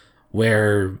now,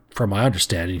 where, from my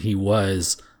understanding, he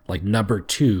was like number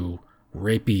 2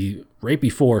 right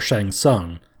before Shang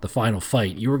Tsung, the final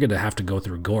fight. You were going to have to go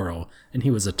through Goro, and he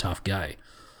was a tough guy.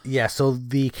 Yeah, so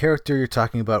the character you're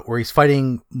talking about, where he's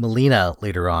fighting Melina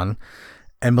later on,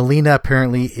 and Melina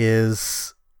apparently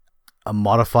is a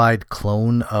modified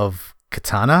clone of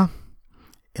Katana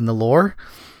in the lore.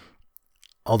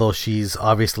 Although she's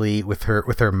obviously with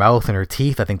her mouth and her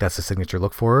teeth, I think that's the signature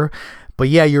look for her. But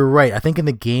yeah, you're right. I think in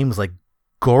the games, like,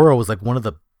 Goro was like one of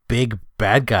the big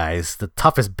bad guys, the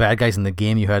toughest bad guys in the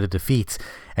game you had to defeat.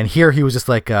 And here he was just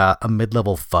like a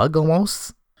mid-level thug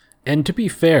almost. And to be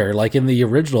fair, like in the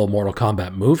original Mortal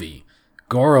Kombat movie,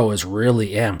 Goro is really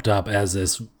amped up as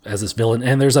this villain.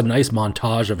 And there's a nice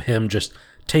montage of him just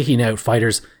taking out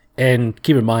fighters. And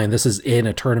keep in mind, this is in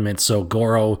a tournament, so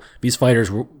Goro, these fighters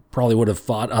probably would have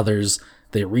fought others.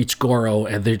 They reach Goro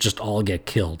and they just all get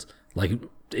killed. Like,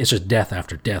 it's just death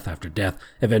after death after death.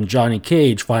 And then Johnny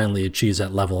Cage finally achieves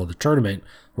that level of the tournament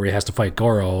where he has to fight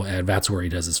Goro, and that's where he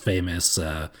does his famous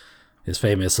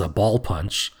ball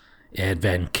punch, and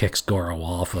then kicks Goro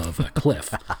off of a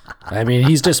cliff. I mean,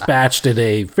 he's dispatched in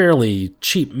a fairly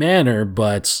cheap manner,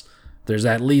 but there's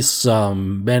at least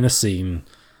some menacing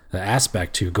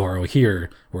aspect to Goro here,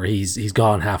 where he's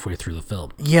gone halfway through the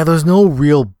film. Yeah, there's no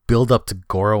real build up to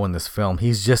Goro in this film.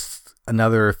 He's just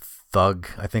another thug.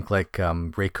 I think like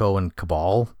Reiko and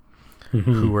Cabal,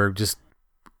 who are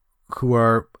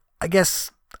I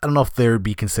guess, I don't know if they would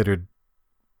be considered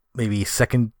maybe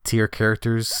second tier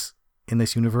characters in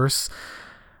this universe,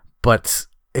 but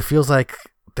it feels like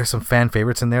there's some fan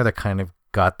favorites in there that kind of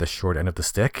got the short end of the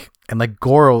stick. And like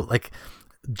Goro, like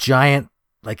giant,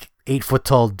 like 8 foot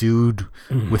tall dude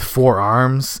with 4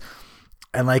 arms,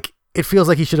 and like it feels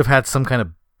like he should have had some kind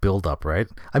of build up, right?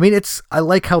 I mean, I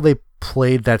like how they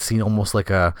played that scene almost had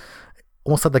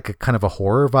like a kind of a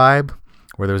horror vibe,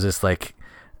 where there was this like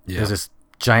there's this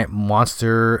giant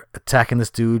monster attacking this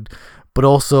dude, but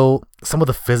also some of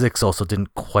the physics also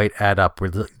didn't quite add up. Where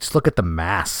just look at the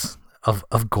mass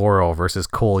of Goro versus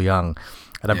Cole Young,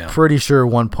 and I'm pretty sure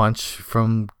one punch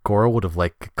from Goro would have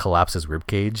like collapsed his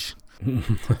ribcage.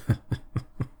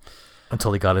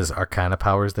 Until he got his Arcana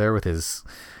powers there with his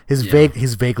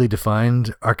vaguely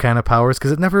defined Arcana powers,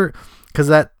 because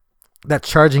that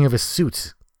charging of his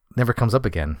suit never comes up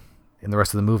again in the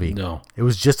rest of the movie. No, it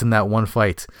was just in that one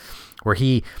fight where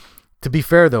to be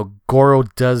fair though, Goro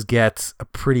does get a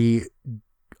pretty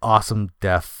awesome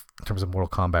death in terms of Mortal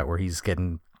Kombat, where he's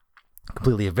getting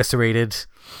completely eviscerated.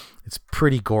 It's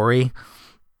pretty gory,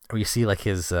 where you see like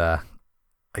his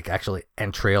like actually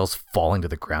entrails falling to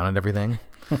the ground and everything.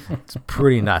 It's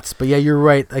pretty nuts. But yeah, you're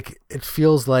right. Like, it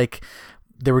feels like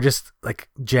they were just like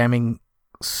jamming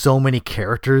so many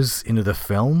characters into the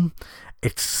film.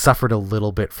 It suffered a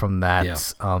little bit from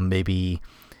that maybe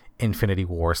Infinity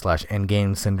War /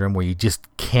 Endgame syndrome, where you just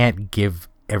can't give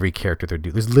every character they're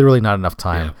doing. There's literally not enough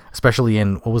time, Yeah. especially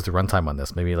in, what was the runtime on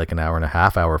this? Maybe like an hour and a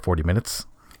half, hour, 40 minutes?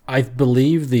 I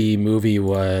believe the movie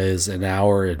was an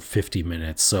hour and 50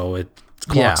 minutes, so it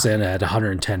clocks in at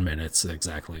 110 minutes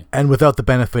exactly. And without the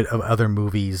benefit of other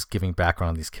movies giving background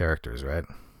on these characters, right?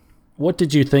 What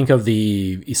did you think of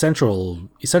the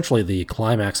essentially the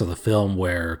climax of the film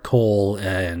where Cole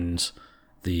and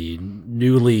the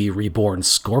newly reborn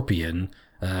Scorpion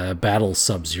battle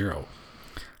Sub-Zero?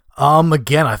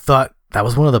 Again, I thought that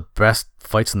was one of the best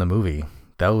fights in the movie.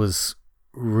 That was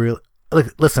real.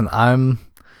 Listen, I'm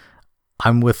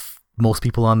with most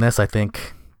people on this. I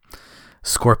think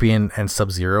Scorpion and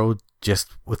Sub-Zero,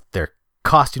 just with their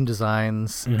costume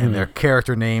designs and their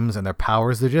character names and their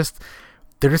powers, they're just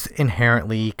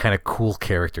inherently kind of cool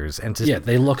characters. And just,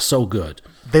 they look so good.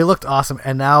 They looked awesome.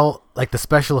 And now, like, the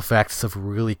special effects have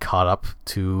really caught up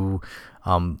to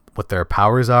what their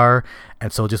powers are.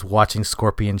 And so just watching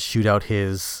Scorpion shoot out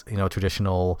his,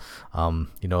 traditional,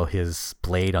 his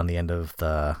blade on the end of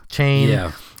the chain.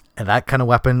 Yeah. And that kind of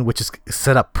weapon, which is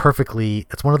set up perfectly.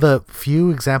 It's one of the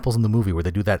few examples in the movie where they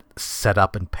do that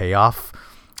setup and payoff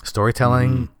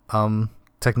storytelling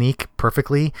technique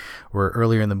perfectly. Where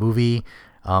earlier in the movie,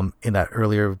 in the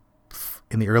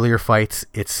earlier fights,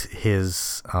 it's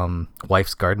his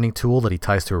wife's gardening tool that he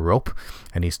ties to a rope,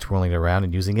 and he's twirling it around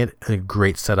and using it. A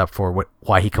great setup for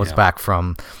why he comes back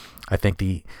from, I think,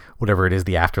 the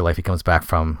afterlife he comes back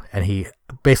from, and he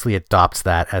basically adopts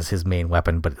that as his main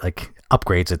weapon, but like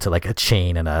upgrades it to like a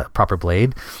chain and a proper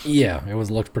blade. Yeah, it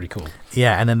looked pretty cool.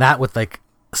 Yeah, and then that with like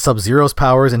Sub-Zero's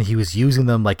powers, and he was using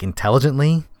them like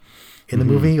intelligently in the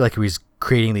movie, like he was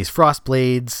creating these frost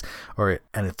blades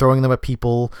and throwing them at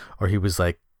people, or he was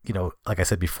like, like I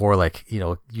said before, like,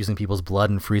 using people's blood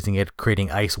and freezing it,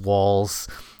 creating ice walls,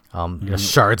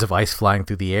 shards of ice flying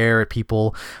through the air at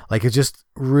people. Like, it's just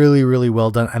really, really well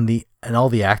done. And all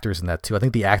the actors in that too. I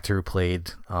think the actor who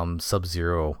played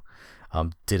Sub-Zero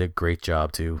did a great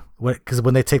job too. Because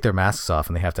when they take their masks off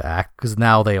and they have to act, because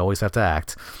now they always have to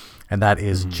act, and that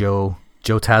is Joe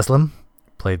Taslim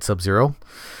played Sub-Zero.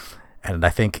 And I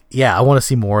think, I want to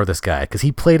see more of this guy because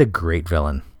he played a great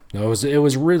villain. No, it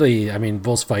was really, I mean,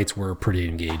 those fights were pretty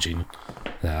engaging.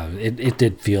 It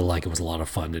did feel like it was a lot of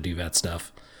fun to do that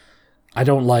stuff. I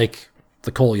don't like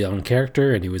the Cole Young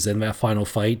character, and he was in that final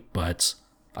fight, but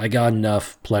I got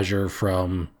enough pleasure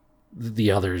from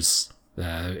the others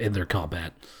in their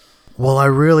combat. Well, I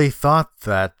really thought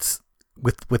that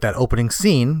with that opening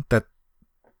scene, that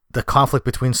the conflict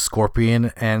between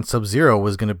Scorpion and Sub-Zero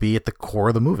was going to be at the core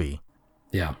of the movie.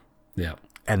 Yeah.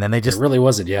 And then they just... It really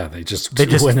wasn't, They just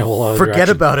went a whole other forget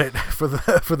direction. about it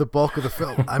for the bulk of the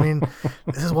film. I mean,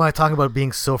 this is why I talk about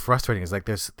being so frustrating. It's like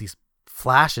there's these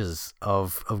flashes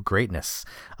of greatness,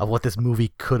 of what this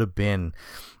movie could have been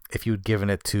if you'd given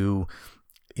it to,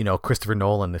 Christopher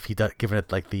Nolan, if he'd given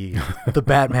it like the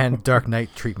Batman Dark Knight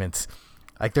treatment.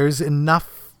 Like, there's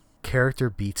enough character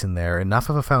beats in there, enough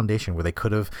of a foundation where they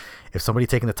could have, if somebody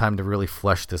taken the time to really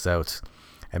flesh this out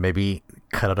and maybe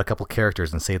cut out a couple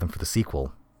characters and save them for the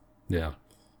sequel. Yeah.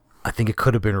 I think it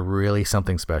could have been really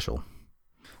something special.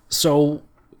 So,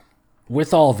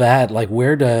 with all that, like,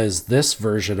 where does this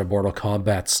version of Mortal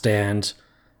Kombat stand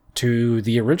to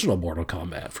the original Mortal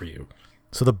Kombat for you?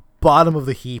 So the bottom of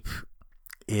the heap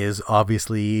is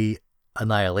obviously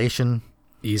Annihilation.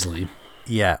 Easily.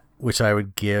 Yeah, which I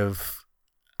would give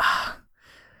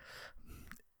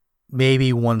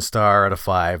maybe 1 star out of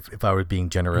 5 if I were being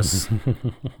generous.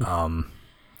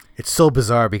 It's so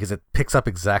bizarre because it picks up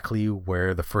exactly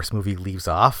where the first movie leaves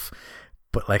off,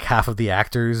 but like half of the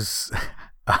actors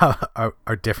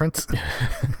are different.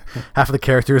 Half of the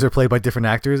characters are played by different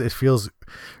actors. It feels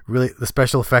really, the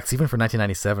special effects, even for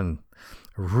 1997,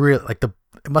 really like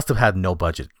it must have had no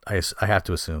budget. I have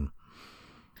to assume.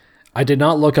 I did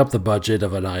not look up the budget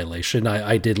of Annihilation.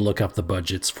 I did look up the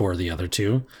budgets for the other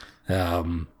two.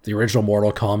 The original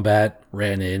Mortal Kombat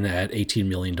ran in at $18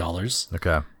 million.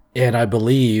 Okay. And I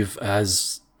believe,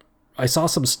 as I saw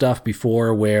some stuff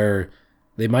before where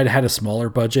they might have had a smaller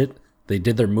budget. They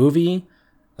did their movie.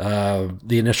 The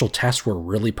initial tests were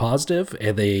really positive,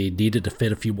 and they needed to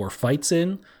fit a few more fights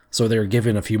in. So they were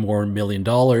given a few more $1 million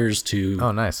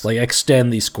to nice. like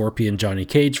extend the Scorpion Johnny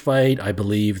Cage fight. I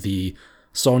believe the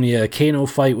Sonya Kano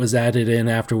fight was added in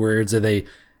afterwards, and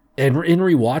in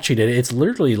rewatching it, it's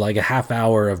literally like a half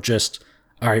hour of just,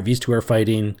 all right, these two are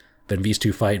fighting, then these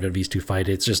two fight, then these two fight.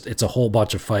 It's a whole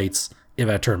bunch of fights in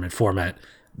that tournament format.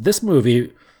 This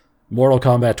movie, Mortal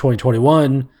Kombat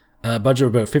 2021, budget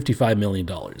of about $55 million.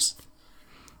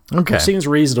 Okay. Which seems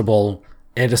reasonable,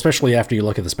 and especially after you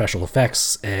look at the special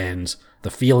effects and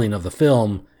the feeling of the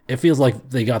film, it feels like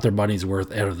they got their money's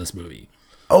worth out of this movie.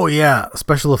 Oh yeah,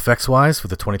 special effects wise for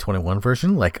the 2021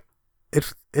 version, like it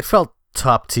felt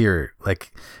top tier.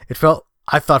 Like it felt,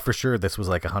 I thought for sure this was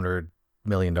like $100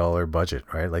 million budget,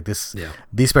 right? Like this,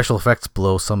 these special effects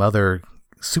blow some other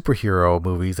superhero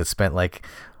movies that spent like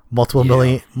multiple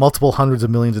hundreds of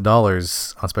millions of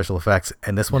dollars on special effects,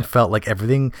 and this one felt like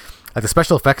everything, like the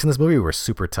special effects in this movie were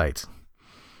super tight.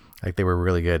 Like they were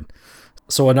really good.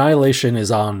 So Annihilation is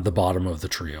on the bottom of the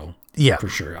trio. Yeah, for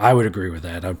sure. I would agree with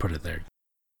that. I'd put it there.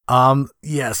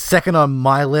 Second on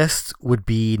my list would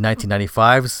be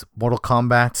 1995's Mortal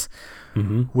Kombat,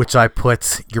 which I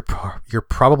put, you're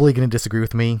probably going to disagree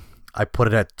with me, I put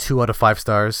it at 2 out of 5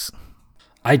 stars.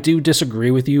 I do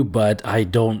disagree with you, but I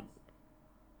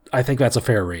think that's a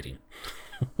fair rating.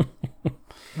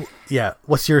 Yeah.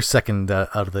 What's your second out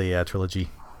of the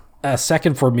trilogy?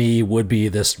 Second for me would be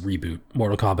this reboot,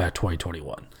 Mortal Kombat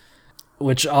 2021,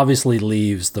 which obviously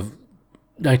leaves the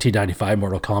 1995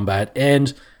 Mortal Kombat.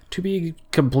 And to be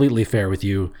completely fair with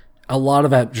you, a lot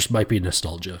of that just might be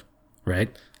nostalgia,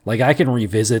 right? Like I can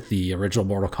revisit the original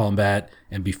Mortal Kombat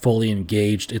and be fully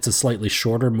engaged. It's a slightly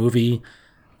shorter movie.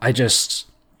 I just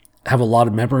have a lot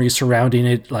of memories surrounding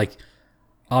it, like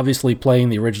obviously playing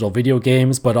the original video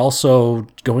games, but also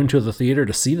going to the theater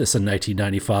to see this in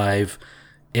 1995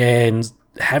 and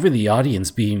having the audience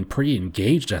being pretty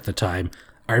engaged at the time.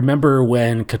 I remember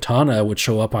when Katana would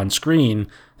show up on screen,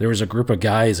 there was a group of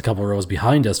guys a couple rows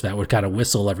behind us that would kind of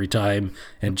whistle every time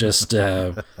and just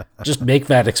make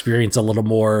that experience a little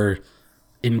more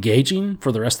engaging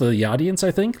for the rest of the audience,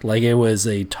 I think. Like it was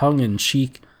a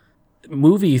tongue-in-cheek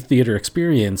movie theater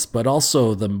experience, but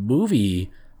also the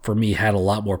movie, for me, had a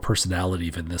lot more personality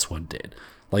than this one did.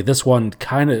 Like this one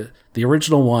the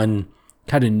original one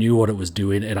kind of knew what it was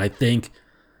doing, and I think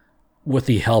with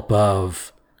the help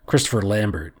of Christopher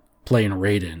Lambert playing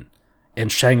Raiden and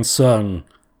Shang Tsung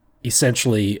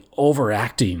essentially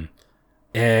overacting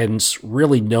and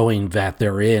really knowing that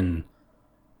they're in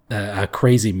a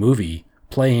crazy movie,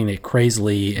 playing it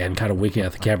crazily and kind of winking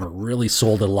at the camera, really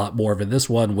sold it a lot more than this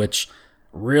one, which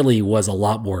really was a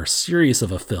lot more serious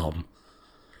of a film,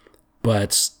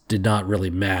 but did not really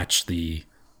match the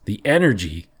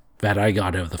energy that I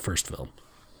got out of the first film.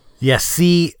 Yeah,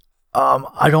 see,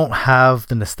 I don't have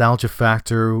the nostalgia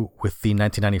factor with the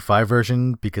 1995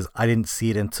 version because I didn't see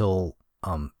it until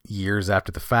years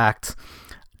after the fact.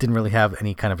 Didn't really have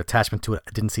any kind of attachment to it.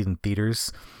 I didn't see it in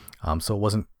theaters, so it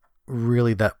wasn't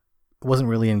really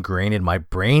ingrained in my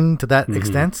brain to that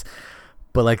extent.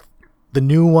 But like the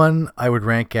new one, I would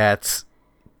rank at,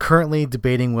 currently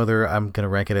debating whether I'm gonna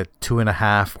rank it at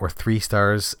 2.5 or 3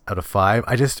 stars out of 5.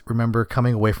 I just remember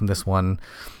coming away from this one,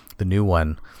 the new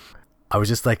one, I was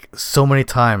just like, so many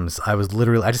times I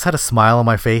just had a smile on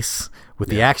my face with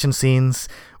the action scenes,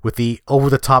 with the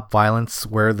over-the-top violence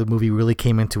where the movie really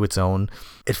came into its own.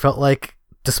 It felt like,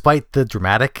 despite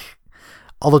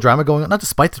all the drama going on, not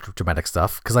despite the dramatic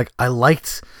stuff, because like I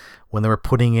liked when they were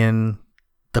putting in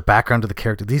the background of the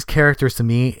character. These characters to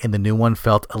me in the new one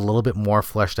felt a little bit more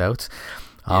fleshed out.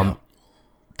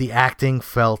 The acting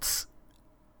felt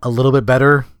a little bit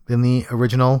better than the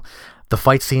original. The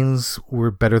fight scenes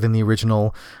were better than the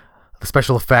original. The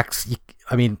special effects,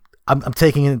 I'm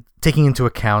taking into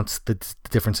account the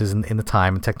differences in the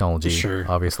time and technology. Sure,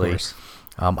 obviously.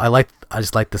 I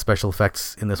just like the special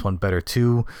effects in this one better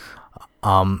too.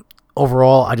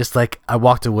 Overall, I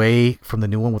walked away from the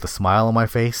new one with a smile on my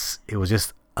face. It was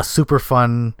just a super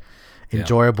fun,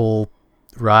 enjoyable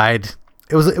ride.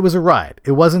 It was a ride.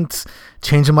 It wasn't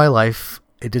changing my life.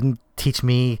 It didn't teach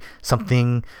me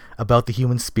something about the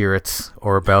human spirit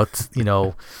or about,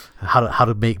 how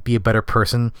to be a better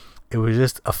person. It was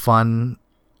just a fun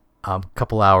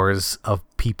couple hours of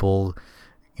people,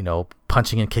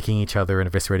 punching and kicking each other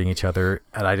and eviscerating each other.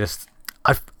 And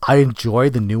I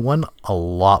enjoyed the new one a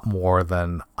lot more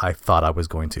than I thought I was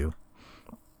going to.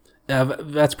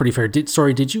 That's pretty fair.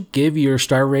 Did you give your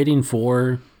star rating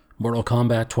for Mortal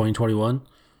Kombat 2021?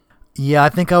 Yeah, I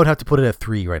think I would have to put it at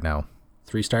 3 right now.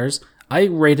 3 stars? I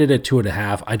rated it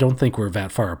 2.5. I don't think we're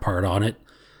that far apart on it.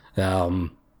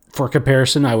 For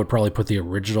comparison, I would probably put the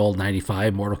original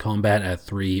 95 Mortal Kombat at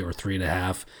 3 or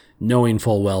 3.5, knowing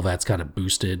full well that's kind of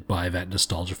boosted by that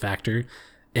nostalgia factor.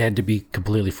 And to be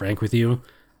completely frank with you,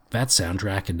 that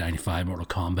soundtrack in 95 Mortal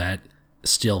Kombat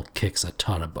still kicks a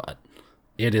ton of butt.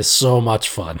 It is so much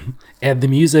fun. And the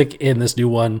music in this new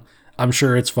one, I'm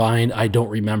sure it's fine. I don't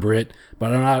remember it,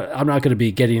 but I'm not going to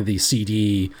be getting the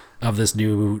CD of this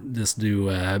new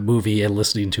movie and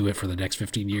listening to it for the next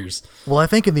 15 years. Well, I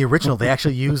think in the original they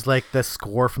actually used like the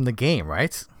score from the game,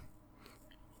 right?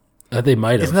 They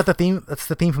might have. Isn't that the theme? That's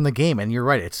the theme from the game, and you're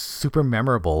right. It's super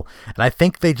memorable, and I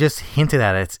think they just hinted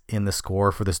at it in the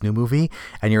score for this new movie.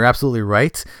 And you're absolutely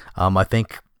right. I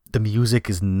think the music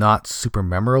is not super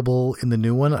memorable in the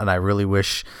new one, and I really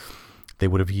wish they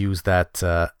would have used that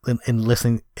in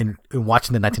listening in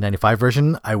watching the 1995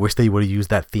 version. I wish they would have used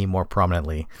that theme more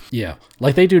prominently. Yeah,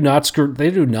 like they do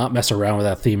not mess around with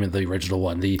that theme in the original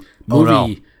one. The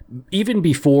movie, even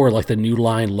before like the New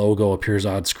Line logo appears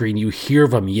on screen, you hear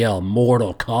them yell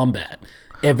 "Mortal Kombat,"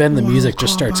 and then the music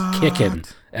just starts kicking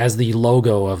as the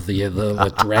logo of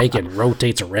the dragon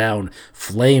rotates around,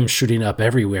 flames shooting up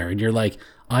everywhere, and you're like,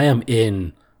 I'm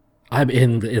in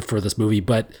it for this movie.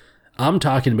 But I'm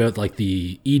talking about like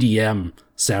the EDM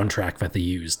soundtrack that they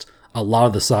used. A lot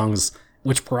of the songs,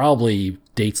 which probably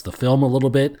dates the film a little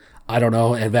bit, I don't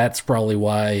know, and that's probably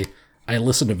why I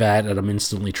listen to that and I'm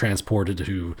instantly transported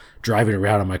to driving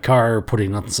around in my car,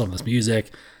 putting on some of this music,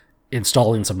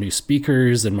 installing some new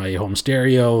speakers in my home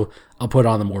stereo. I'll put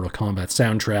on the Mortal Kombat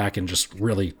soundtrack and just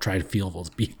really try to feel those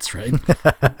beats, right?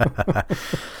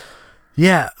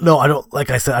 Yeah, no, I don't. Like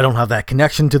I said, I don't have that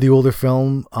connection to the older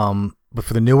film. But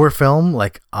for the newer film,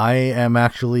 like I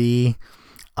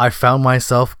found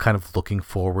myself kind of looking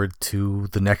forward to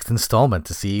the next installment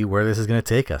to see where this is going to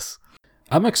take us.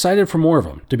 I'm excited for more of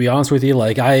them, to be honest with you.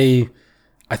 Like I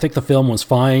think the film was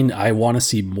fine. I want to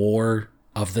see more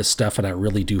of this stuff, and I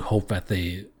really do hope that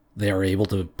they are able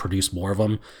to produce more of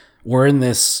them. We're in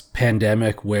this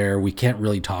pandemic where we can't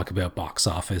really talk about box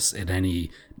office in any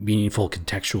meaningful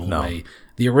contextual way.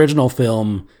 The original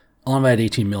film on that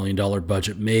 $18 million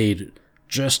budget made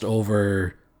just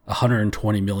over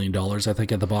 $120 million, I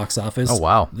think, at the box office. Oh,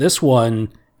 wow. This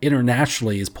one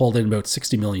internationally is pulled in about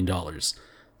 $60 million.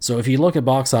 So if you look at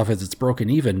box office, it's broken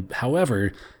even.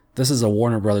 However, this is a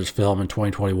Warner Brothers film in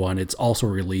 2021. It's also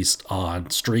released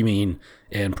on streaming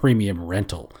and premium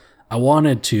rental. I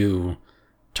wanted to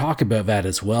talk about that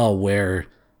as well, where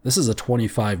this is a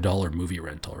 $25 movie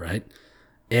rental, right?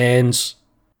 And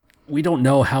we don't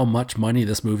know how much money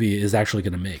this movie is actually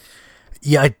going to make.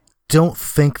 Yeah, I don't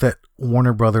think that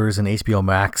Warner Brothers and HBO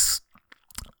Max.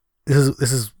 This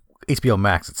is HBO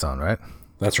Max it's on, right?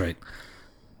 That's right.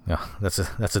 Yeah, that's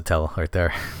a tell right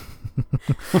there.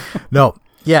 No,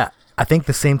 yeah, I think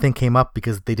the same thing came up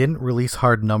because they didn't release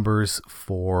hard numbers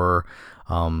for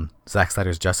Zack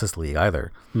Snyder's Justice League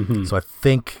either. Mm-hmm. So I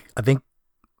think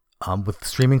with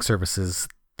streaming services,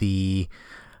 the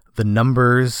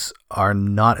numbers are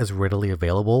not as readily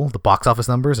available. The box office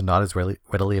numbers are not as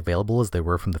readily available as they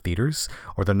were from the theaters,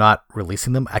 or they're not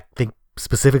releasing them. I think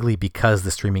specifically because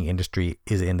the streaming industry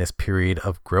is in this period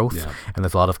of growth, and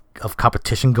there's a lot of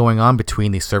competition going on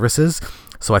between these services.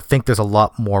 So I think there's a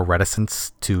lot more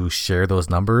reticence to share those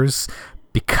numbers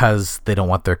because they don't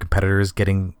want their competitors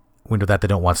getting wind of that. They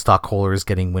don't want stockholders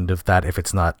getting wind of that if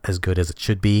it's not as good as it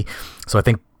should be. So I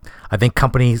think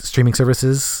companies, streaming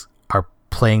services, are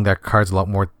playing their cards a lot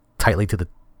more tightly to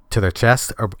their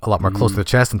chest, or a lot more close to their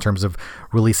chest in terms of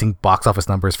releasing box office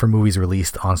numbers for movies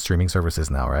released on streaming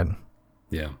services now, right?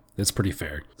 Yeah, that's pretty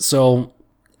fair. So,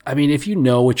 I mean, if you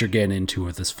know what you're getting into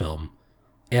with this film,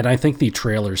 and I think the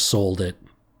trailer sold it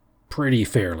pretty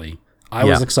fairly. I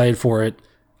was excited for it.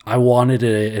 I wanted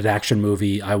an action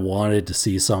movie. I wanted to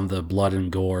see some of the blood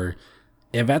and gore.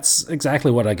 And that's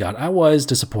exactly what I got. I was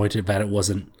disappointed that it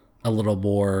wasn't a little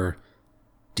more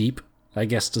deep, I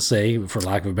guess to say, for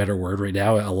lack of a better word right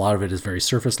now. A lot of it is very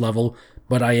surface level,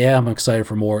 but I am excited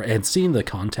for more. And seeing the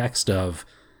context of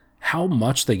how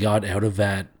much they got out of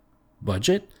that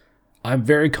budget, I'm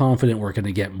very confident we're going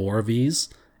to get more of these.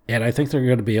 And I think they're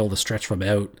going to be able to stretch them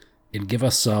out and give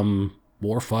us some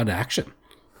more fun action.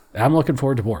 I'm looking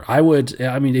forward to more.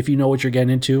 If you know what you're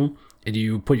getting into and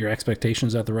you put your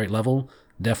expectations at the right level,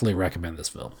 definitely recommend this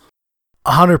film.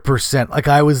 100%. Like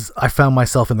I found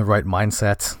myself in the right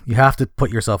mindset. You have to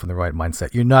put yourself in the right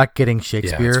mindset. You're not getting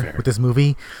Shakespeare with this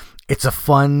movie. It's a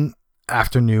fun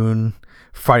afternoon,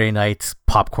 Friday night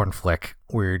popcorn flick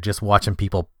where you're just watching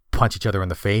people punch each other in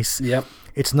the face. Yep.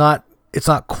 It's not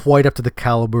quite up to the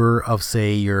caliber of,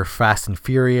 say, your Fast and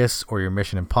Furious or your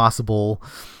Mission Impossible.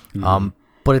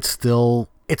 But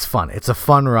it's fun. It's a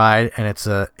fun ride, and it's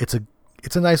a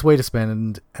nice way to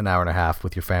spend an hour and a half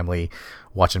with your family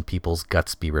watching people's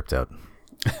guts be ripped out.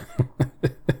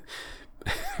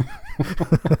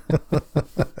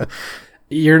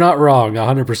 You're not wrong,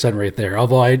 100% right there.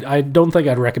 Although I don't think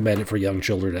I'd recommend it for young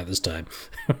children at this time.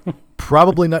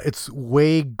 Probably not. It's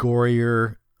way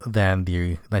gorier than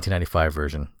the 1995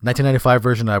 version. 1995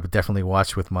 version I would definitely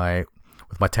watch with my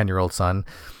 10-year-old son.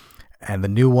 And the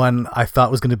new one I thought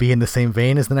was going to be in the same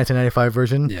vein as the 1995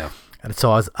 version. Yeah. And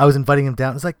so I was inviting him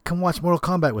down. It's like, come watch Mortal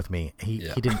Kombat with me. He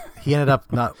ended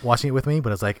up not watching it with me, but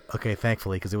I was like, okay,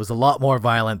 thankfully, because it was a lot more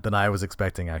violent than I was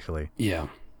expecting, actually. Yeah.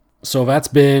 So that's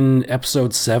been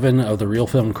episode 7 of the Real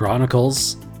Film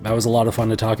Chronicles. That was a lot of fun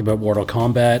to talk about Mortal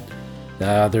Kombat.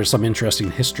 There's some interesting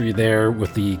history there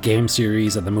with the game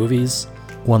series and the movies.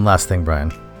 One last thing,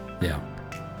 Brian. Yeah.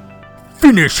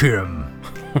 Finish him!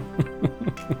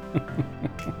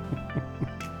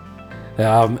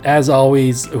 As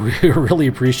always, we really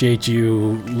appreciate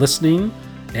you listening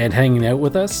and hanging out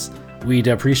with us. We'd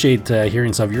appreciate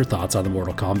hearing some of your thoughts on the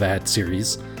Mortal Kombat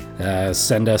series.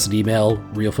 Send us an email,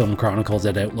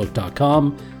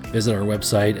 realfilmchronicles@outlook.com. Visit our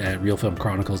website at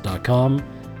realfilmchronicles.com.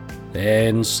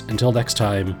 And until next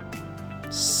time,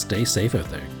 stay safe out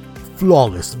there.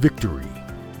 Flawless victory.